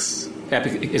Epix.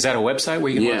 Epic, is that a website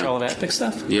where you can watch all of Epic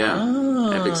stuff? Yeah.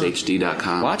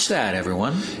 EpixHD.com. Watch that,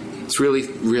 everyone. It's really,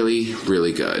 really,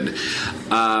 really good.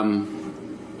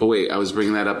 But wait, I was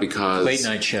bringing that up because... Late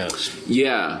night shows.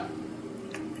 Yeah.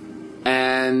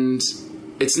 And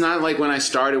it's not like when I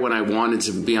started when I wanted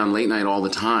to be on late night all the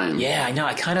time. Yeah, I know.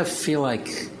 I kind of feel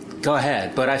like... Go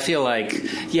ahead. But I feel like...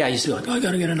 Yeah, I used to be like, I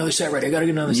got to get another set ready. I got to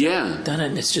get another set. Yeah. Done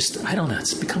it. It's just... I don't know.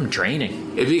 It's become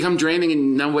draining. It become draining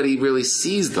and nobody really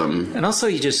sees them. And also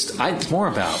it's more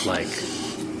about like...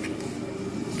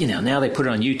 now they put it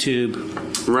on YouTube.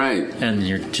 Right. And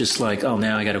you're just like, oh,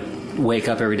 now I got to wake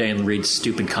up every day and read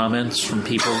stupid comments from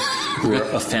people who are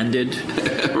offended.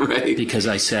 Right. Because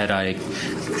I said I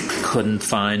couldn't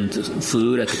find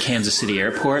food at the Kansas City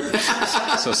airport.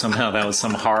 So somehow that was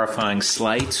some horrifying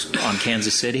slight on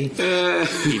Kansas City,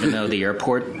 even though the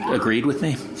airport agreed with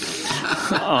me.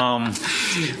 Wow,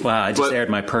 I just aired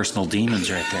my personal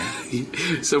demons right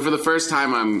there. So for the first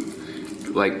time,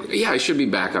 I'm like, yeah, I should be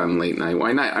back on late night.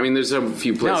 Why not? I mean, there's a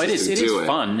few places to do it. It is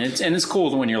fun. And it's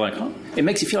cool when you're like, oh, it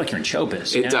makes you feel like you're in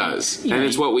showbiz. It does. And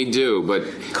it's what we do. But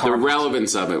the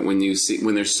relevance of it, when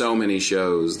there's so many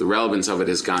shows, the relevance of it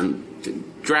has gone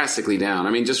drastically down. I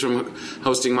mean, just from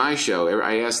hosting my show,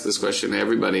 I ask this question to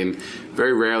everybody, and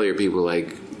very rarely are people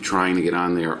like trying to get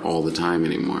on there all the time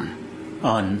anymore.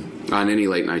 On any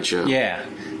late night show. Yeah.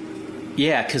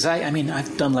 Yeah, because I mean,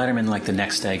 I've done Letterman like the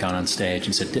next day, gone on stage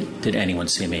and said, did anyone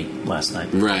see me last night?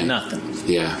 Right. Nothing.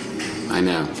 Yeah, I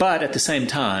know. But at the same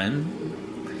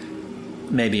time,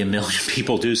 maybe 1 million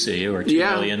people do see you, or 2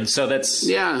 million. So that's...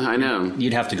 Yeah, I know.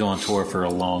 You'd have to go on tour for a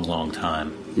long, long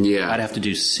time. Yeah. I'd have to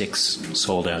do 6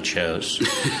 sold-out shows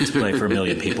to play for 1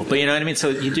 million people. But you know what I mean? So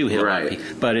you do hit a lot of people.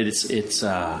 But it's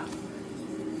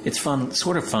fun,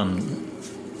 sort of fun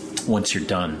once you're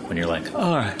done, when you're like,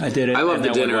 oh, I did it. I love the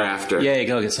dinner after. Yeah, you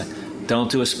go get some. Don't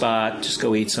do a spot. Just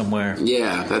go eat somewhere.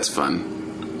 Yeah, that's fun.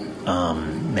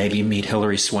 Maybe you meet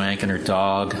Hilary Swank and her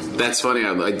dog. That's funny.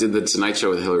 I did the Tonight Show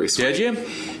with Hilary Swank. Did you?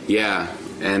 Yeah,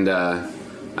 and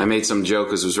I made some joke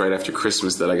because it was right after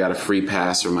Christmas that I got a free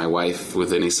pass for my wife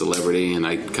with any celebrity, and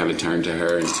I kind of turned to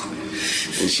her, and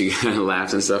she kind of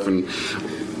laughed and stuff, and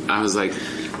I was like,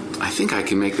 I think I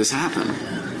can make this happen.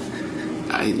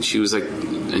 She was like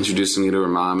introducing me to her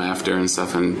mom after and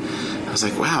stuff, and I was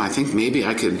like, wow, I think maybe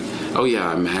I could. Oh yeah,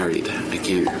 I'm married. I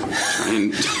can't try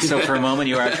and. So for a moment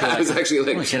you were actually like, I was actually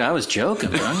like, oh shit, I was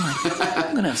joking, but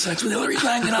I'm gonna have sex with Hilary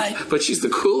Swank tonight. But she's the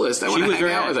coolest. I want to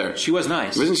hang out with her. She was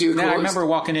nice. Wasn't she the coolest? I remember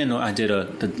walking in. I did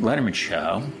the Letterman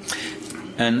show,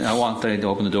 and I walked. They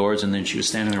opened the doors, and then she was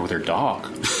standing there with her dog. I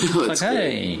was like,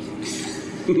 hey.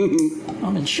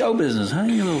 I'm in show business, huh?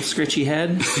 You little scritchy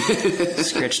head.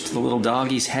 Scratched the little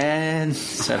doggy's head.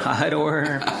 Said hi to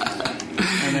her.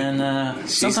 And then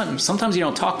sometimes you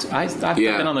don't talk to... I've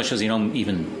been on those shows. You don't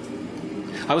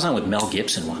even... I was on with Mel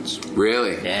Gibson once.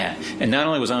 Really? Yeah. And not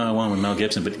only was I on one with Mel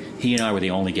Gibson, but he and I were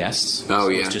the only guests. Oh, so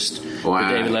yeah. It was just wow.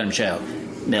 The David Letterman show.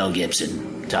 Mel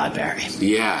Gibson, Todd Barry.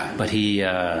 Yeah. But he...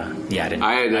 I didn't...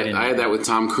 I had that with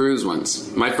Tom Cruise once.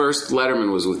 My first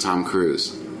Letterman was with Tom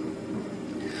Cruise.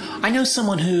 I know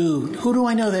someone who do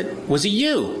I know that... Was it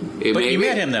you? But you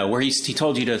met him, though, where he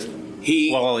told you to...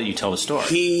 Well, I'll let you tell the story.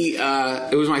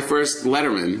 It was my first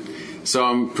Letterman, so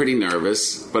I'm pretty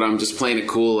nervous, but I'm just playing it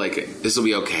cool, like, this will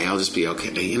be okay, I'll just be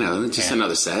okay, you know, just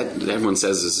another set. Everyone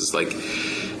says this is like,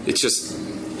 it's just,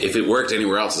 if it worked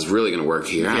anywhere else, it's really going to work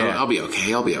here. Yeah. I'll be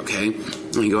okay.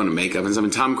 And you go into makeup and stuff.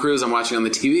 And Tom Cruise, I'm watching on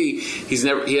the TV,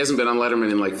 he hasn't been on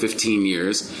Letterman in like 15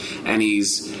 years, and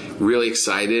he's really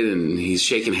excited, and he's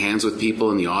shaking hands with people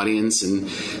in the audience and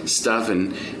stuff,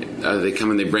 and they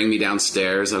come and they bring me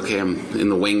downstairs. Okay, I'm in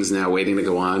the wings now, waiting to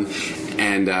go on,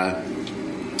 and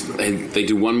they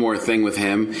do one more thing with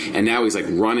him, and now he's like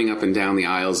running up and down the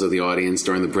aisles of the audience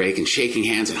during the break and shaking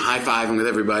hands and high-fiving with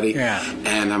everybody. Yeah.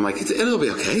 And I'm like, it'll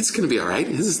be okay. It's going to be all right.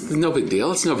 This is no big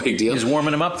deal. It's no big deal. He's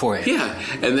warming him up for you. Yeah.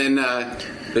 And then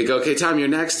they go, okay, Tom, you're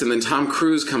next. And then Tom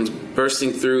Cruise comes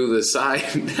bursting through the side,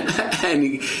 and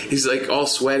he's like all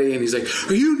sweaty, and he's like,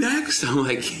 are you next? I'm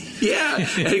like, yeah.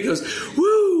 And he goes,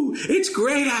 woo, it's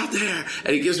great out there.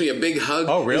 And he gives me a big hug.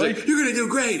 Oh, really? He's like, you're going to do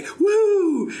great.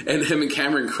 Woo. And him and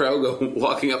Cameron Crowe go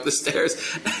walking up the stairs,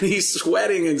 and he's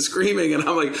sweating and screaming, and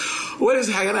I'm like, what is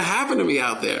going to happen to me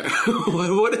out there?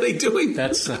 What are they doing?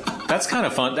 That's kind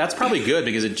of fun. That's probably good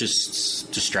because it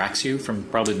just distracts you from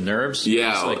probably the nerves.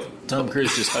 Yeah. It's like, Tom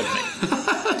Cruise just hugged me.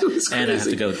 It was crazy. And I have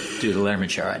to go do the Letterman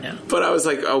show right now. But I was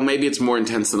like, oh, maybe it's more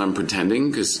intense than I'm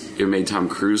pretending because it made Tom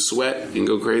Cruise sweat and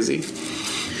go crazy.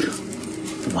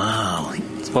 Wow.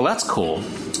 Well, that's cool.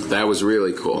 That was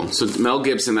really cool. So Mel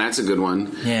Gibson, that's a good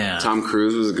one. Yeah. Tom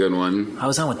Cruise was a good one. I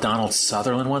was on with Donald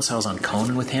Sutherland once. I was on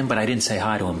Conan with him, but I didn't say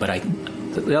hi to him. But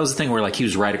that was the thing where, like, he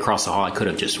was right across the hall. I could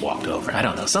have just walked over. I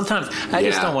don't know. Sometimes I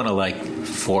just don't want to, like,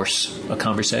 force a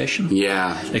conversation.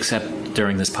 Yeah. Except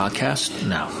during this podcast.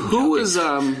 No. Who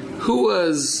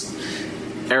was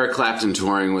Eric Clapton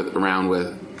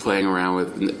playing around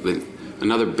with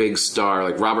another big star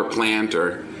like Robert Plant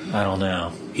or? I don't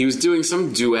know. He was doing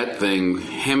some duet thing.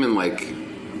 Him and like,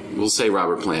 we'll say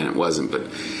Robert Plant. It wasn't,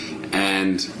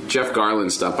 and Jeff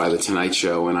Garlin stopped by the Tonight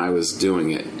Show when I was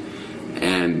doing it.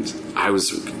 And I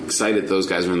was excited those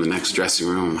guys were in the next dressing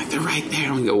room. I'm like, they're right there.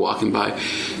 And we go walking by.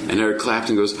 And Eric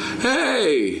Clapton goes,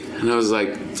 hey! And I was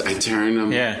like, I turned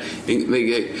them. Yeah. And they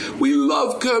go, we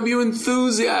love Curb Your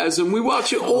Enthusiasm. We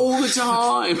watch it all the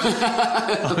time.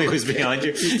 Oh, he was behind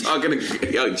you? Talking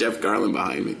to Jeff Garlin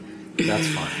behind me. That's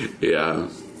fun. Yeah.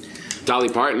 Dolly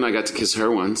Parton, I got to kiss her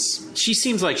once. She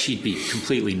seems like she'd be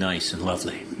completely nice and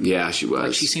lovely. Yeah, she was.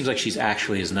 Like, she seems like she's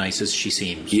actually as nice as she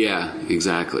seems. Yeah,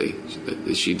 exactly.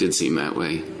 She did seem that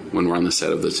way when we're on the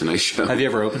set of The Tonight Show. Have you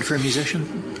ever opened for a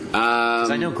musician?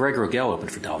 'Cause I know Greg Rogel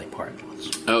opened for Dolly Parton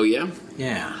once. Oh, yeah?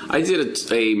 Yeah. I did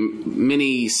a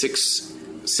mini 6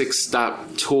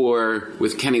 6-stop tour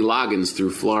with Kenny Loggins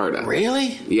through Florida.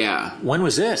 Really? Yeah. When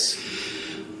was this?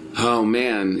 Oh,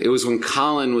 man. It was when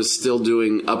Colin was still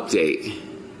doing Update.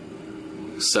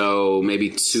 So maybe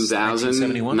 2000?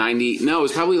 1971? 90. No, it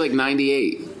was probably like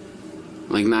 98.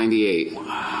 Like 98.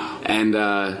 Wow. And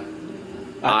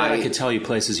I could tell you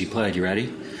places you played. You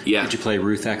ready? Yeah. Did you play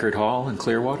Ruth Eckerd Hall in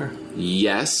Clearwater?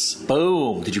 Yes.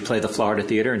 Boom. Did you play the Florida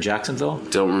Theater in Jacksonville?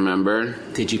 Don't remember.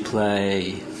 Did you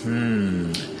play...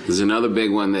 There's another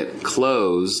big one that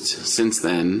closed since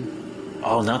then.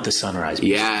 Oh, not the Sunrise.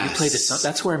 Yes. You played the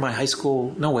That's where my high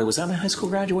school... No, wait, was that my high school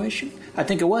graduation? I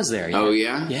think it was there. Yeah. Oh,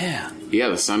 yeah? Yeah. Yeah,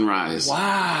 the Sunrise.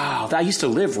 Wow. I used to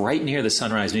live right near the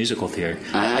Sunrise Musical Theater.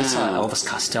 I saw Elvis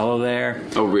Costello there.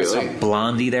 Oh, really? I saw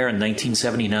Blondie there in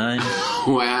 1979.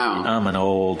 Wow. I'm an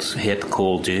old, hip,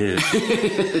 cool dude.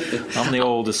 I'm the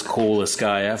oldest, coolest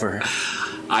guy ever.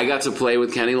 I got to play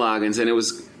with Kenny Loggins, and it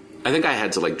was... I think I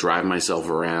had to, like, drive myself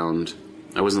around.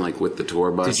 I wasn't, like, with the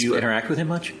tour bus. Did you interact with him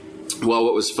much? Well,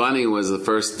 what was funny was the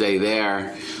first day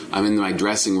there, I'm in my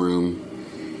dressing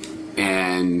room,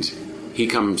 and he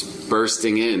comes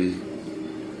bursting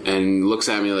in and looks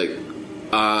at me like,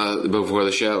 before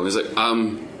the show. He's like,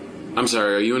 I'm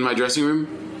sorry, are you in my dressing room?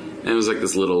 And it was like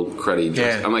this little cruddy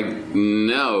dress. Yeah. I'm like,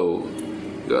 no.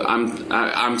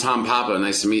 I'm Tom Papa.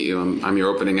 Nice to meet you. I'm your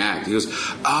opening act. He goes,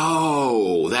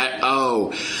 on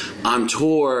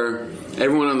tour,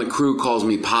 everyone on the crew calls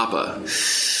me Papa.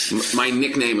 My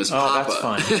nickname is Papa.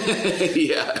 Oh, that's funny.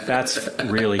 Yeah. That's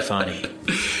really funny.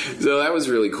 So that was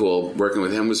really cool. Working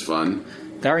with him was fun.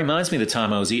 That reminds me of the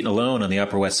time I was eating alone on the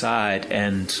Upper West Side,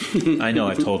 and I know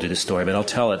I've told you this story, but I'll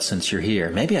tell it since you're here.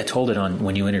 Maybe I told it on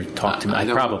when you talked to me. I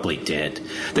probably did.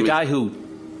 The guy who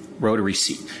wrote a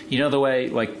receipt. You know the way,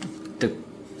 like, the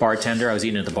bartender, I was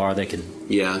eating at the bar, they can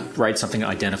write something to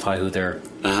identify who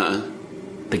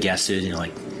the guest is, you know,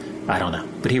 like, I don't know.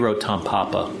 But he wrote Tom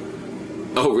Papa.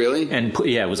 Oh, really? And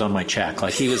it was on my check.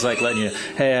 Like, he was like letting you know,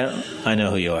 hey, I know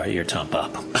who you are. You're Tom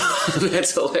Papa.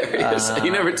 That's hilarious.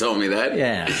 You never told me that.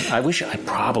 Yeah. I wish I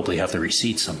probably have the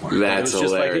receipt somewhere. That's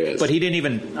hilarious. But he didn't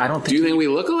even, I don't think. Do you think we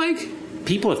look alike?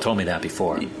 People have told me that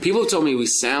before. People have told me we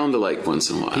sound alike once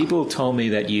in a while. People have told me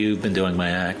that you've been doing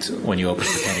my act when you opened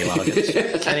for Kenny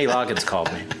Loggins. Kenny Loggins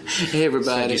called me. Hey,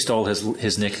 everybody. Said you stole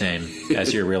his nickname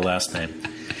as your real last name.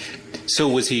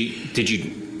 So did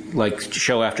you, like,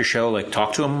 show after show, like,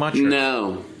 talk to him much? Or?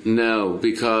 No,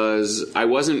 because I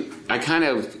kind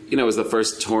of, it was the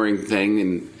first touring thing,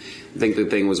 and I think the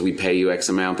thing was we pay you X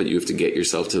amount, but you have to get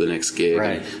yourself to the next gig.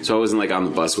 Right. So I wasn't, like, on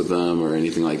the bus with them or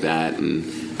anything like that, and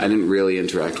I didn't really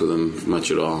interact with him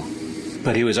much at all.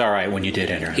 But he was all right when you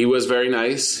did enter. He was very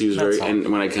nice. He was and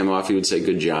when I came off, he would say,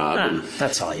 good job. And,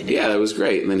 that's all you did. Yeah, that was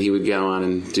great. And then he would go on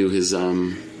and do his...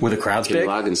 Were the crowds Kenny big?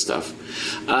 Loggins stuff.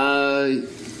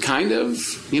 Kind of.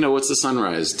 What's the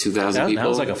Sunrise? 2,000 people? That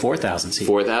was like a 4,000 seat.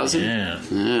 4,000? Yeah.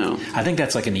 Oh. I think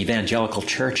that's like an evangelical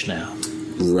church now.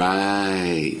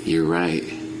 Right. You're right.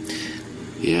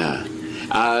 Yeah.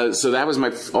 So that was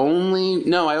my only...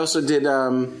 No, I also did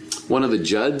one of the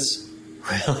Judds.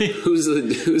 Really?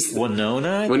 Who's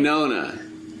Winona? Winona.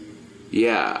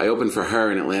 Yeah, I opened for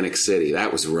her in Atlantic City.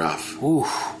 That was rough. Ooh.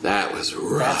 That was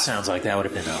rough. That sounds like that would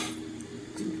have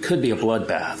been could be a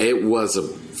bloodbath. It was a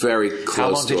very close How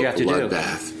long did you have to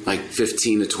bloodbath. Like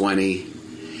 15 to 20.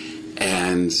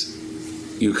 And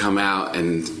you come out,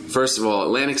 and first of all,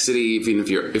 Atlantic City, even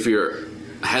if you're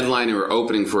a headliner or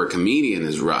opening for a comedian,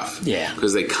 is rough. Yeah.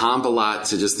 Because they comp a lot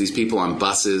to just these people on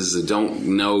buses that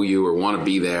don't know you or want to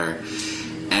be there.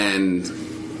 And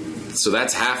so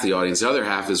that's half the audience. The other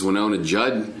half is Winona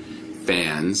Judd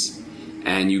fans,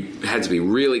 and you had to be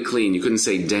really clean. You couldn't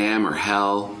say damn or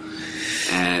hell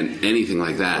and anything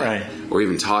like that. Right. Or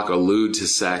even allude to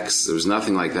sex. There was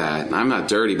nothing like that. And I'm not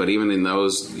dirty, but even in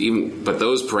those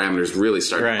parameters really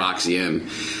started to box you in.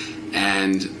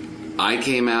 And I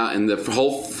came out, and the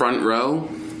whole front row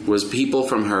was people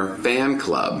from her fan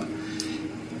club,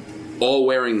 all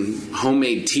wearing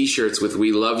homemade T-shirts with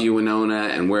 "We Love You, Winona,"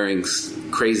 and wearing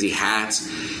crazy hats.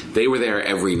 They were there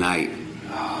every night.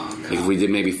 Oh, like if we did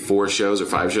maybe 4 shows or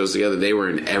 5 shows together, they were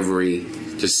in every,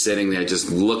 just sitting there,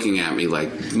 just looking at me like,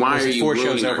 "Why are you 4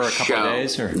 ruining shows over our a couple show?" of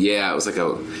days? Or? Yeah, it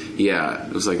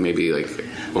was like maybe like.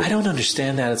 I don't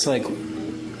understand that. It's like,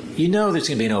 there's going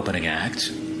to be an opening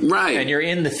act, right? And you're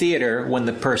in the theater when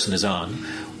the person is on.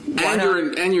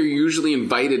 And you're usually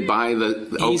invited by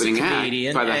the opening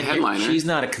act, by the headliner. She's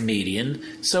not a comedian,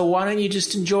 so why don't you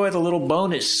just enjoy the little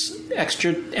bonus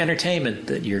extra entertainment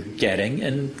that you're getting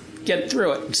and get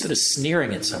through it instead of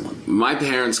sneering at someone? My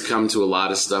parents come to a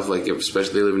lot of stuff, like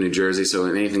especially they live in New Jersey, so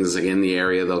anything that's like in the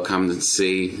area, they'll come to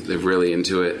see. They're really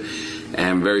into it.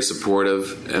 and very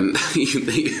supportive. And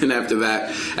even after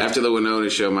that, after the Winona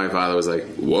show, my father was like,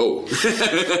 "Whoa."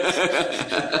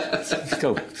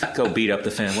 Go beat up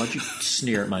the fan. Why'd you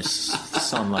sneer at my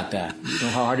son like that? You know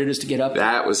how hard it is to get up?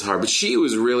 That was hard. But she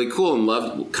was really cool and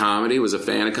loved comedy, was a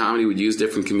fan of comedy, would use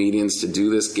different comedians to do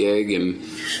this gig, and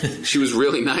she was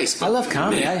really nice. But, I love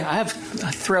comedy. I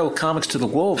throw comics to the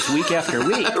wolves week after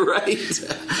week. Right.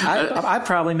 I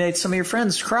probably made some of your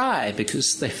friends cry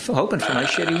because they're hoping for my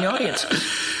shitty audience.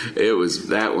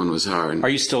 That one was hard. Are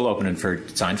you still opening for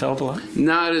Seinfeld a lot?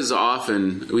 Not as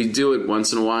often. We do it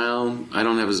once in a while. I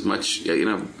don't have as much,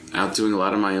 out doing a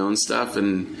lot of my own stuff,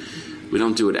 and we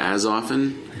don't do it as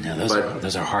often. No,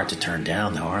 those are hard to turn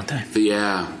down, though, aren't they?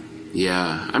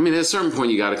 Yeah. I mean, at a certain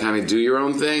point, you got to kind of do your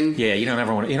own thing. Yeah, you don't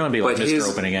want to be like Mr.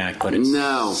 Opening Act, but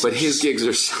but his gigs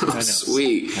are so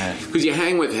sweet because you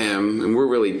hang with him, and we're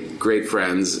really great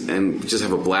friends, and just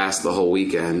have a blast the whole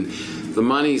weekend. The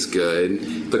money's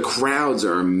good. The crowds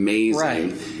are amazing.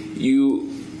 Right.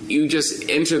 You just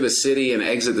enter the city and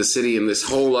exit the city in this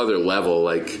whole other level.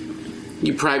 Like,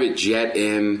 you private jet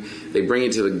in. They bring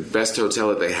you to the best hotel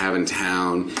that they have in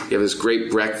town. You have this great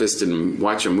breakfast and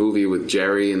watch a movie with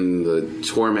Jerry and the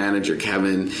tour manager,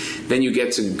 Kevin. Then you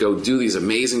get to go do these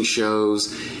amazing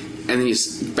shows. And then you're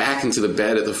back into the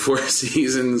bed at the Four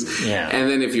Seasons. Yeah. And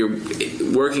then if you're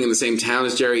working in the same town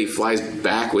as Jerry, he flies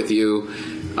back with you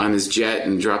on his jet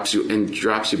and drops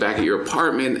you back at your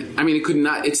apartment. I mean,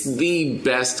 it's the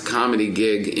best comedy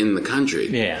gig in the country.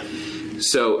 Yeah.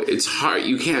 So it's hard.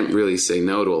 You can't really say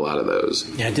no to a lot of those.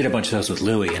 Yeah, I did a bunch of those with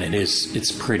Louis, and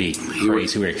it's pretty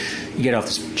crazy weird. You get off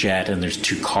this jet, and there's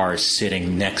two cars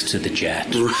sitting next to the jet.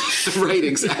 Right,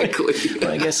 exactly.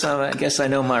 Well, I guess I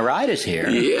know my ride is here.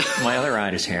 Yeah. My other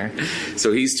ride is here.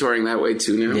 So he's touring that way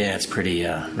too now? Yeah, it's pretty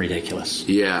ridiculous.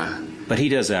 Yeah. But he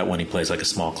does that when he plays like a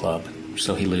small club.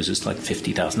 So he loses like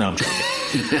 $50,000. No, I'm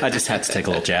joking. I just had to take a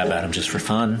little jab at him just for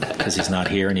fun because he's not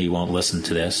here and he won't listen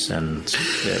to this, and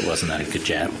it wasn't that a good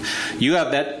jab.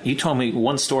 You told me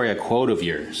one story, a quote of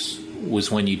yours was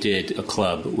when you did a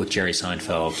club with Jerry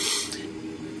Seinfeld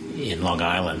in Long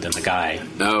Island, and the guy.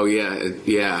 Oh yeah. Do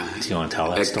you want to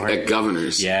tell that story? At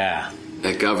Governor's. Yeah.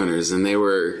 At Governor's, and they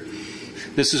were.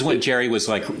 This is when Jerry was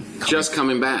like just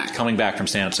coming back from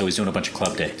stand-up, so he's doing a bunch of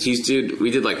club dates. We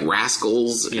did like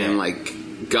Rascals and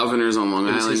like Governors on Long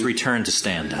Island. It was his return to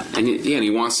stand-up, and he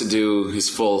wants to do his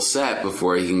full set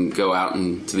before he can go out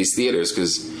into these theaters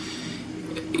because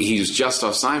he was just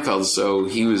off Seinfeld, so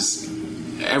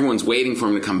everyone's waiting for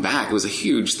him to come back. It was a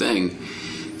huge thing.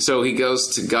 So he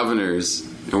goes to Governor's,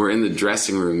 and we're in the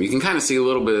dressing room. You can kind of see a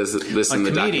little bit of this like in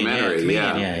the documentary.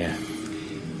 Yeah.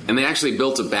 And they actually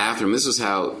built a bathroom. This was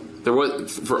how there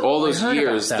was for all those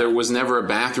years. There was never a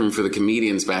bathroom for the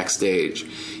comedians backstage.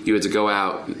 You had to go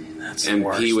out and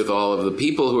pee with all of the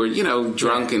people who were,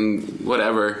 drunk and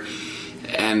whatever.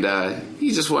 And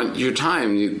you just want your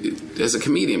time as a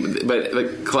comedian. But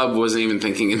the club wasn't even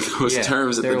thinking in those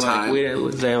terms at the time.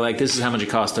 They're like, this is how much it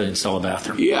costs to install a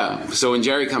bathroom. Yeah. So when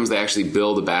Jerry comes, they actually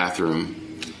build a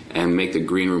bathroom and make the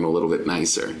green room a little bit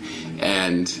nicer.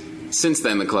 And since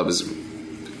then, the club is.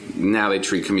 Now they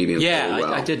treat comedians very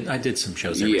well. I did some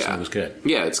shows there. Yeah. So it was good.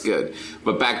 Yeah, it's good.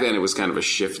 But back then it was kind of a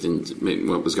shift in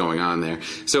what was going on there.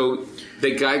 So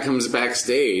the guy comes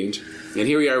backstage, and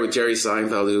here we are with Jerry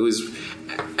Seinfeld, who is,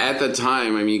 at the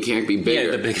time, I mean, you can't be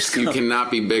bigger. Yeah, the biggest. You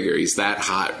cannot be bigger. He's that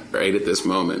hot right at this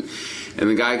moment. And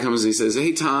the guy comes and he says,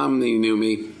 "Hey, Tom, you knew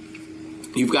me.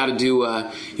 You've got to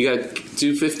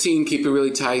do 15, keep it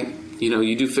really tight.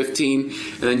 You do 15,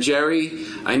 and then Jerry,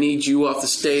 I need you off the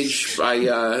stage by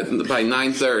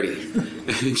 9:30.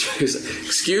 And Jerry's like,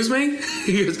 "Excuse me?"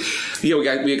 He goes,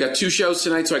 we got 2 shows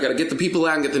tonight, so I got to get the people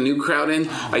out and get the new crowd in.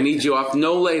 I need you off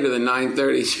no later than 9:30.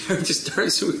 Jerry just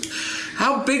turns to me,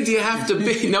 "How big do you have to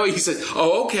be?" No, he said,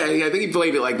 "Oh, okay." I think he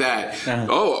played it like that. Uh-huh.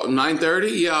 Oh,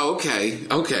 9:30? Yeah,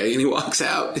 okay. And he walks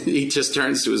out. And he just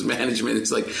turns to his management.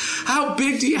 It's like, "How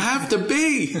big do you have to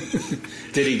be?"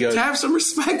 Did he go? To have some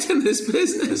respect in this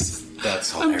business.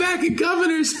 That's hilarious. I'm back at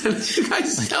Governor's, and the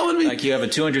guy's telling me. Like, you have a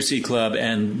 200-seat club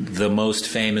and the most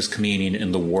famous comedian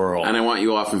in the world. And I want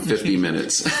you off in 50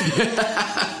 minutes.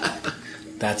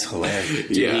 That's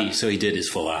hilarious. So he did his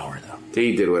full hour, though.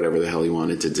 He did whatever the hell he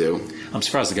wanted to do. I'm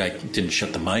surprised the guy didn't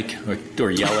shut the mic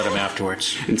or yell at him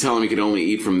afterwards. And tell him he could only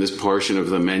eat from this portion of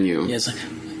the menu. Yeah, it's like,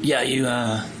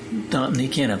 you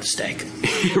can't have the steak.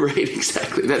 Right,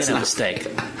 exactly. That's not a steak.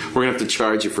 We're going to have to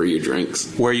charge you for your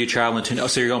drinks. Where are you traveling to? Oh,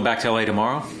 so you're going back to LA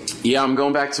tomorrow? Yeah, I'm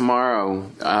going back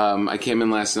tomorrow. I came in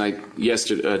last night,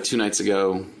 2 nights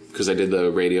ago, because I did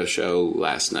the radio show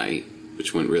last night,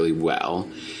 which went really well.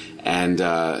 And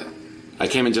I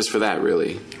came in just for that,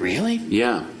 really. Really?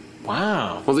 Yeah.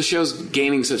 Wow. Well, the show's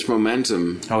gaining such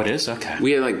momentum. Oh, it is? Okay.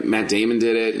 We had like Matt Damon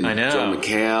did it, and I know. Joe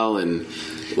McHale, and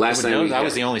last night I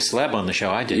was the only celeb on the show.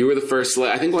 I did. You were the first.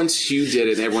 I think once you did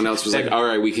it, everyone else was like, "All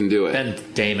right, we can do it." Then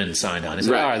Damon signed on. He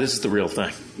said, Right. "All right, this is the real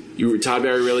thing." Todd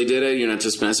Barry really did it. You're not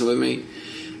just messing with me.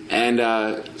 And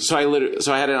so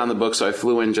I had it on the book. So I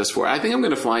flew in just for it. I think I'm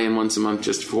going to fly in once a month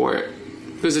just for it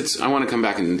because I want to come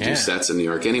back and do sets in New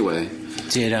York anyway.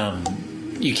 Did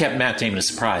you kept Matt Damon a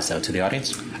surprise though to the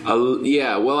audience?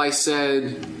 Yeah. Well, I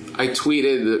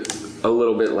tweeted a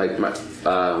little bit like my.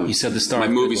 You said the star. My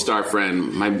movie star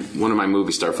friend, one of my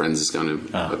movie star friends is going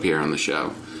to appear on the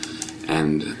show,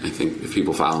 and I think if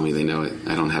people follow me, they know it.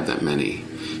 I don't have that many,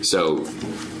 so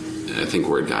I think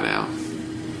word got out.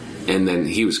 And then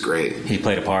he was great. He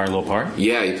played a little part.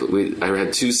 Yeah, I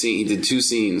had 2 scenes. He did 2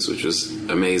 scenes, which was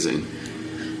amazing,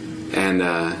 and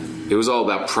it was all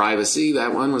about privacy.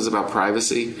 That one was about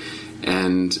privacy,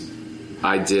 and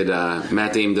I did.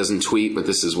 Matt Damon doesn't tweet, but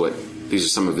these are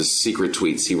some of his secret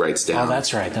tweets he writes down. Oh,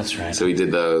 that's right. That's right. So he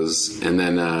did those. And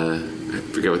then I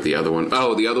forget what the other one...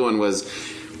 Oh, the other one was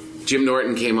Jim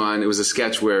Norton came on. It was a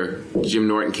sketch where Jim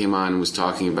Norton came on and was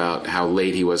talking about how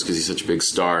late he was because he's such a big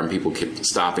star and people kept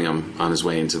stopping him on his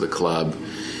way into the club.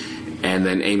 And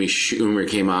then Amy Schumer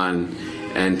came on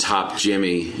and topped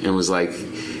Jimmy and was like...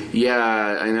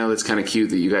 Yeah, I know that's kind of cute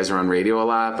that you guys are on radio a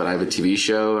lot, but I have a TV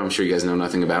show. I'm sure you guys know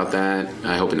nothing about that.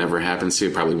 I hope it never happens to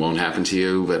you. It probably won't happen to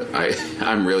you, but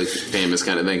I'm really famous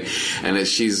kind of thing. And as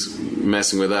she's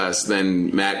messing with us,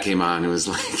 then Matt came on and was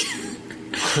like,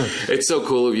 it's so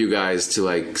cool of you guys to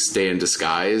like stay in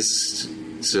disguise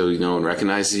so no one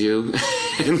recognizes you.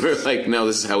 And we're like, no,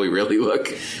 this is how we really look.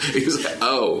 He was like,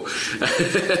 oh.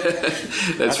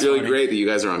 That's really funny. Great that you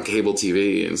guys are on cable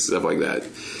TV and stuff like that.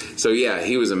 So yeah,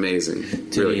 he was amazing.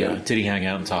 Did he hang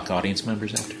out and talk to audience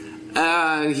members after?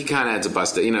 He kind of had to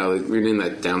bust it. You know, we're in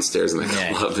that downstairs in the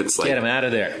club. It's like, get him out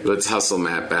of there. Let's hustle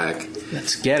Matt back.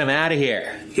 Let's get him out of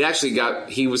here. He actually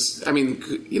he's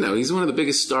one of the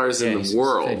biggest stars in the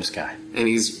world. He's a famous guy. And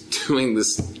he's doing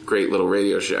this great little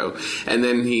radio show. And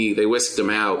then they whisked him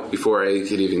out before I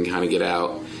could even kind of get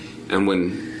out. And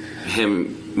when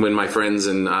my friends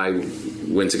and I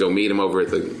went to go meet him over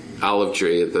at the Olive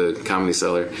Tree at the Comedy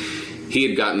Cellar, he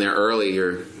had gotten there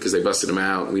earlier because they busted him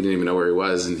out. We didn't even know where he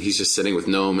was, and he's just sitting with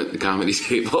Noam at the comedy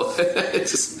table.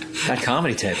 That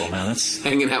comedy table, man, that's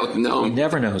hanging out with Noam. You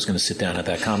never know who's going to sit down at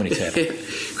that comedy table.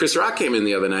 Chris Rock came in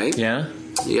the other night. Yeah?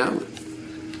 Yeah.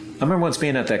 I remember once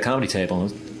being at that comedy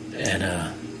table, and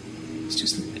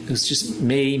it was just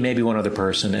me, maybe one other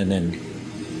person, and then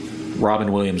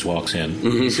Robin Williams walks in.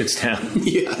 Mm-hmm. He sits down.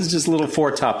 Yeah. It's just a little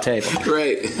 4-top table.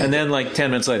 Right. And then, 10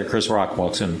 minutes later, Chris Rock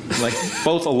walks in.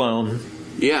 Both alone.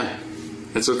 Yeah.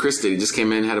 That's what Chris did. He just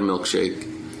came in, had a milkshake.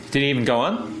 Did he even go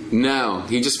on? No.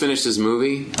 He just finished his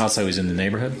movie. Also, he's in the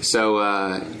neighborhood? So,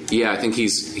 I think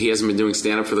he hasn't been doing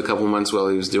stand-up for the couple months while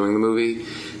he was doing the movie.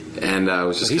 And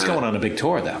was just he's going on a big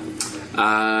tour, though.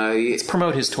 Let's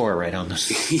promote his tour right on this.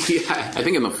 Yeah. I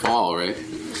think in the fall, right?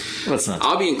 Let's not.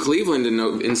 I'll be in Cleveland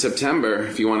in September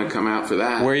if you want to come out for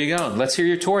that. Where are you going? Let's hear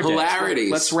your tour dates.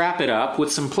 Hilarities. Let's wrap it up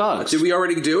with some plugs. Did we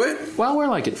already do it? Well,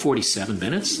 we're at 47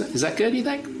 minutes. Is that good, you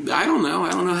think? I don't know.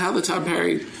 I don't know how the Todd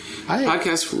Perry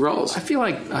podcast rolls. I feel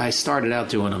like I started out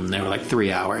doing them. They were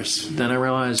 3 hours. Then I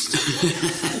realized,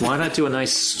 why not do a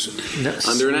nice...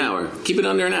 Under an hour. Keep it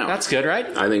under an hour. That's good, right?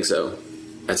 I think so.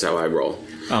 That's how I roll.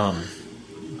 I'm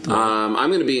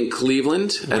going to be in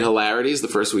Cleveland at Hilarities the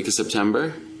first week of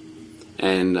September.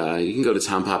 And you can go to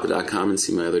tompapa.com and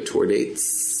see my other tour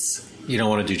dates. You don't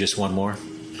want to do just one more?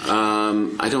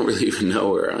 I don't really even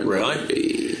know where I'm going to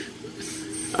be.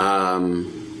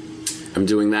 I'm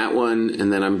doing that one,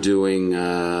 and then I'm doing...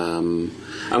 I'm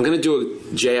going to do a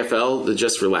JFL, the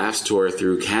Just for Laughs tour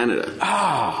through Canada.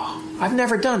 Oh, I've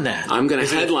never done that. I'm going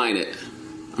to headline it.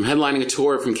 I'm headlining a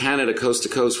tour from Canada coast to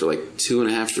coast for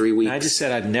 2.5, 3 weeks. I just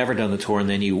said I've never done the tour, and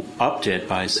then you upped it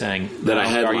by saying that I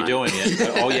headline. Are you doing it?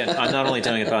 Oh yeah, I'm not only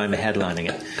doing it, but I'm headlining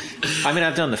it. I mean,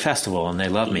 I've done the festival, and they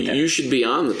love me there. You should be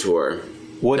on the tour.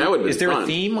 That would have been Is there fun. a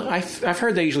theme? I've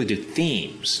heard they usually do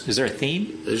themes. Is there a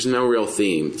theme? There's no real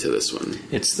theme to this one.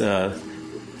 It's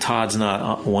Todd's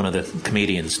Not One of the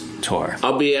Comedians tour.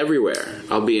 I'll be everywhere.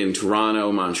 I'll be in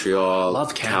Toronto, Montreal,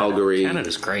 love Canada. Calgary.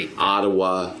 Canada's great.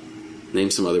 Ottawa. Name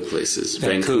some other places.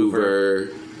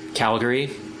 Vancouver. Calgary.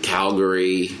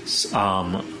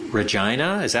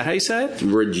 Regina. Is that how you say it?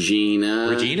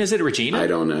 Regina. Is it Regina? I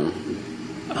don't know.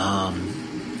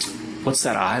 What's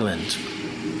that island?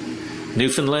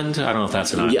 Newfoundland? I don't know if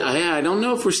that's an island. Yeah, I don't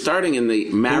know if we're starting in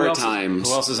the Maritimes.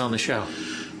 Who else is on the show?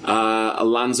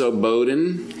 Alonzo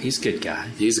Bowden. He's a good guy.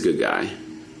 He's a good guy.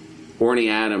 Orny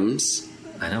Adams.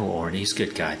 I know Orrin. He's a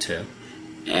good guy, too.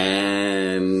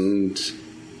 And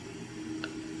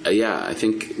I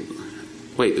think...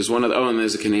 Wait, there's one other... Oh, and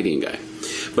there's a Canadian guy.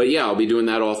 But yeah, I'll be doing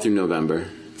that all through November.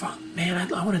 Fuck,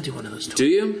 man, I want to do one of those tours. Do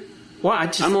you? Well, I'm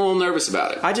a little nervous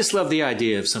about it. I just love the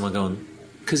idea of someone going...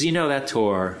 Because that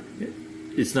tour,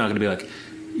 it's not going to be like,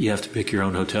 you have to pick your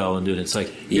own hotel and do it. It's like,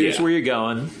 here's where you're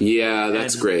going. Yeah,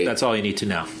 that's great. That's all you need to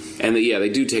know. And they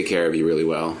do take care of you really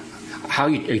well. Are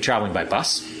you traveling by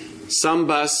bus? Some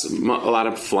bus, a lot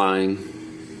of flying.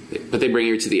 But they bring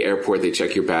you to the airport. They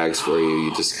check your bags for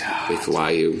you. They fly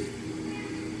you.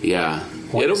 Yeah.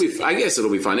 I guess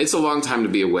it'll be fun. It's a long time to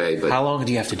be away. But how long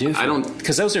do you have to do?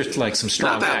 Because those are like some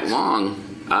strong acts. Not that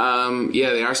long.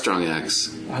 They are strong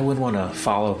acts. I wouldn't want to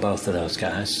follow both of those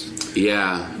guys.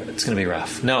 Yeah. It's going to be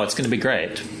rough. No, it's going to be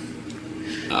great.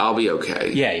 I'll be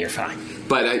okay. Yeah, you're fine.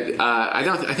 But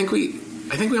I think we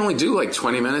only do like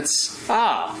 20 minutes.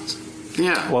 Ah.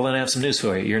 Yeah. Well, then I have some news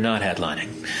for you. You're not headlining.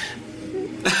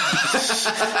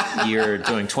 You're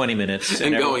doing 20 minutes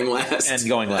and going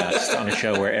last on a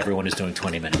show where everyone is doing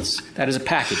 20 minutes. That is a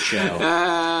package show.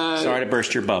 Sorry to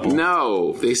burst your bubble.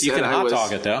 No, they said you can hot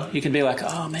dog it though. You can be like,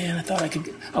 oh man, I thought I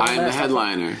could. I'm the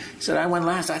headliner. He said I went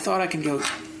last. I thought I could go.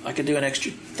 I could do an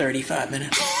extra 35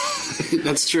 minutes.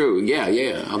 That's true.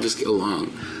 Yeah. I'll just go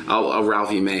along. I'll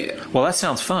Ralphie May it. Well, that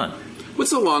sounds fun.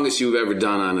 What's the longest you've ever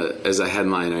done as a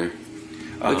headliner?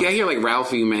 I hear like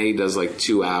Ralphie May does like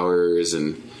 2 hours,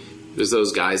 and there's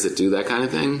those guys that do that kind of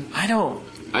thing.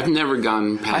 I've never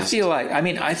gone past.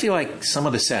 I feel like some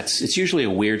of the sets, it's usually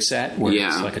a weird set where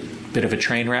it's like a bit of a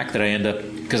train wreck that I end up,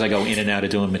 because I go in and out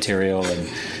of doing material and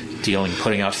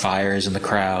putting out fires in the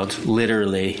crowd,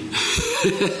 literally.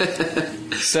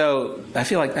 So I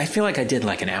feel like I did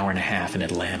like an hour and a half in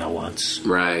Atlanta once.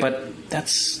 Right. But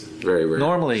that's very rare.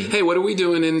 Normally. Hey, what are we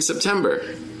doing in September?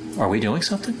 Are we doing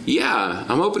something? Yeah,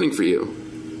 I'm opening for you.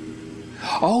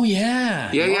 Oh, yeah.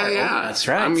 Yeah. Oh, that's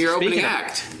right. I'm your opening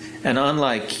act. And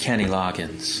unlike Kenny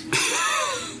Loggins,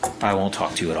 I won't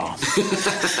talk to you at all.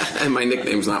 And my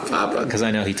nickname's not Papa. Because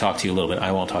I know he talked to you a little bit.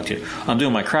 I won't talk to you. I'm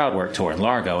doing my crowd work tour in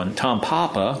Largo, and Tom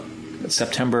Papa,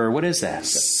 September, what is that?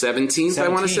 17th, I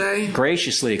want to say.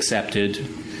 Graciously accepted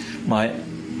my...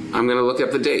 I'm going to look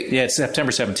up the date. Yeah, it's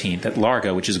September 17th at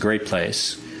Largo, which is a great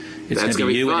place. It's going to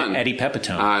be you fun. and Eddie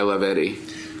Pepitone. I love Eddie.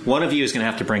 One of you is going to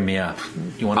have to bring me up.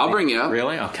 I'll bring you up.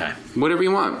 Really? Okay. Whatever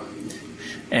you want.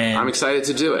 And I'm excited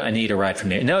to do it. I need a ride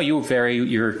from you. No, you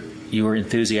were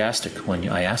enthusiastic when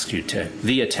I asked you to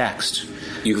via text.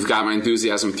 You've got my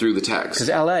enthusiasm through the text. Because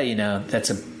LA, that's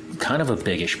a kind of a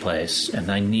biggish place, and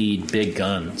I need big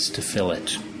guns to fill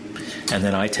it. And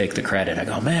then I take the credit. I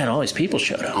go, man, all these people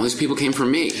showed up. All these people came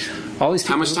from me. All these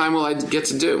people. How much time will I get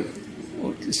to do?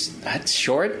 That's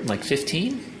short, like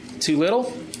 15. Too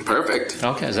little. Perfect.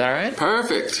 Okay, is that all right?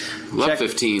 Perfect. Love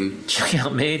 15. Check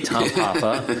out me, Tom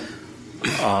Papa,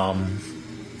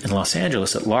 in Los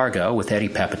Angeles at Largo with Eddie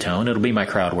Pepitone. It'll be my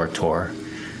crowd work tour,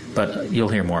 but you'll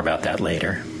hear more about that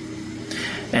later.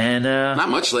 And not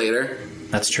much later.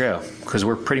 That's true, because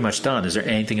we're pretty much done. Is there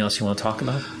anything else you want to talk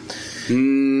about?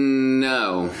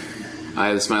 No.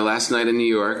 It's my last night in New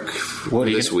York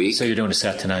this week. So you're doing a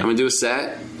set tonight? I'm going to do a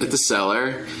set at the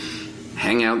Cellar,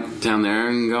 hang out down there,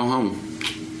 and go home.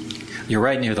 You're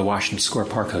right near the Washington Square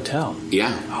Park Hotel.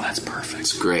 Yeah. Oh, that's perfect.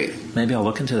 It's great. Maybe I'll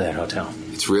look into that hotel.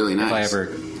 It's really nice. If I ever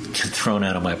get thrown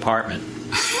out of my apartment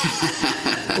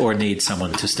or need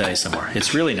someone to stay somewhere.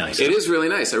 It's really nice. It is really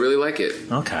nice. I really like it.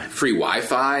 Okay. Free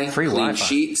Wi-Fi. Clean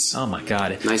sheets. Oh, my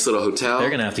God. Nice little hotel. They're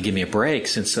going to have to give me a break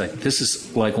since this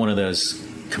is like one of those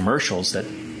commercials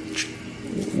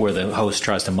where the host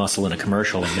tries to muscle in a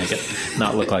commercial and make it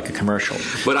not look like a commercial.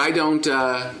 But I don't...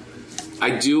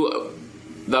 I do...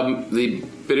 The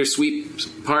bittersweet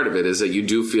part of it is that you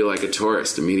do feel like a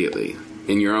tourist immediately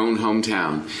in your own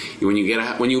hometown.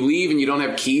 When you leave and you don't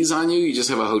have keys on you, you just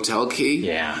have a hotel key.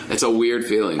 Yeah, it's a weird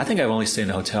feeling. I think I've only stayed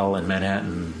in a hotel in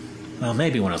Manhattan. Well,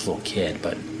 maybe when I was a little kid,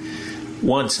 but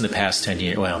once in the past 10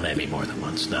 years. Well, maybe more than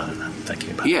once. Now that I'm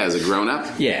thinking about it. Yeah, as a grown up.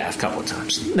 Yeah, a couple of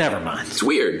times. Never mind. It's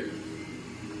weird.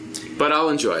 But I'll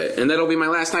enjoy it. And that'll be my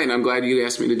last night. And I'm glad you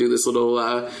asked me to do this little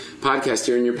podcast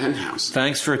here in your penthouse.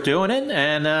 Thanks for doing it.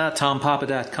 And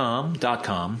tompapa.com, not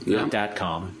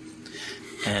 .com.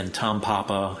 And Tom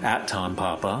Papa, at Tom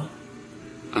Papa.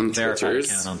 On verified Twitter.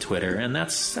 account on Twitter. And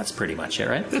that's pretty much it,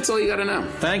 right? That's all you got to know.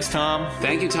 Thanks, Tom.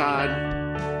 Thank you, Todd.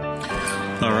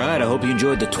 All right. I hope you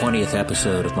enjoyed the 20th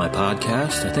episode of my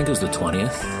podcast. I think it was the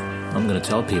 20th. I'm going to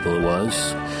tell people it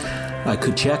was. I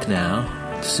could check now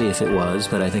to see if it was,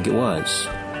 but I think it was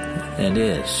and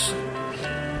is.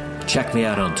 Check me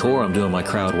out on tour. I'm doing my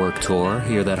crowd work tour.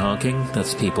 Hear that honking?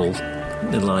 That's people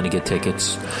in line to get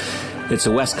tickets. It's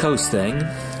a West Coast thing.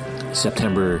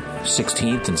 September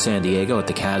 16th in San Diego at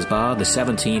the Casbah, the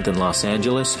 17th in Los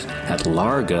Angeles at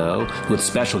Largo, with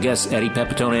special guests Eddie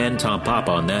Pepitone and Tom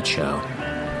Papa on that show.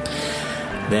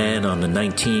 Then on the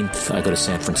 19th, I go to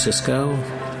San Francisco.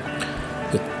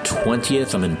 The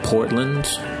 20th, I'm in Portland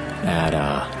at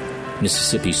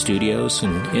Mississippi Studios.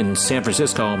 And in San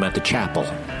Francisco, I'm at the Chapel.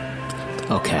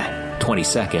 Okay,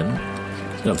 22nd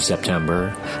of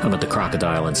September, I'm at the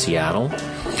Crocodile in Seattle.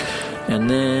 And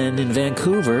then in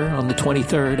Vancouver on the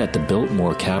 23rd at the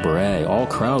Biltmore Cabaret, all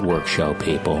crowd work show,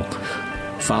 people.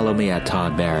 Follow me at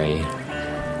Todd Barry,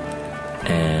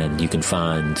 and you can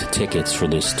find tickets for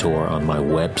this tour on my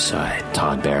website,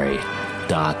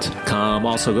 toddbarry.com.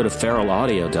 Also go to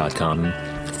feralaudio.com,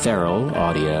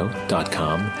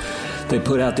 feralaudio.com. They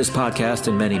put out this podcast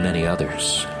and many, many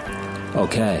others.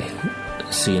 Okay,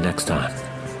 see you next time.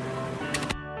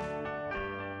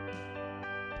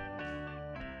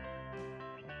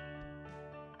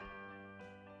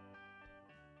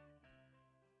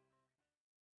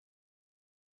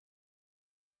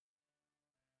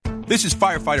 This is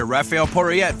firefighter Rafael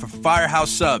Porriette for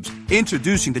Firehouse Subs,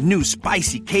 introducing the new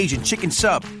spicy Cajun chicken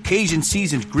sub, Cajun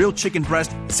seasoned grilled chicken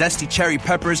breast, zesty cherry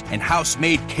peppers, and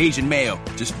house-made Cajun mayo.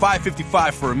 Just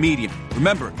 $5.55 for a medium.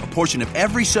 Remember, a portion of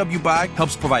every sub you buy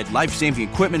helps provide life-saving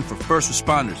equipment for first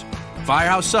responders.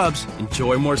 Firehouse Subs.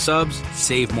 Enjoy more subs,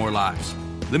 save more lives.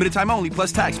 Limited time only,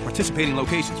 plus tax. Participating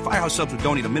locations. Firehouse Subs will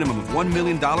donate a minimum of $1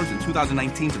 million in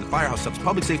 2019 to the Firehouse Subs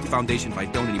Public Safety Foundation by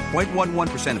donating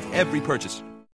 0.11% of every purchase.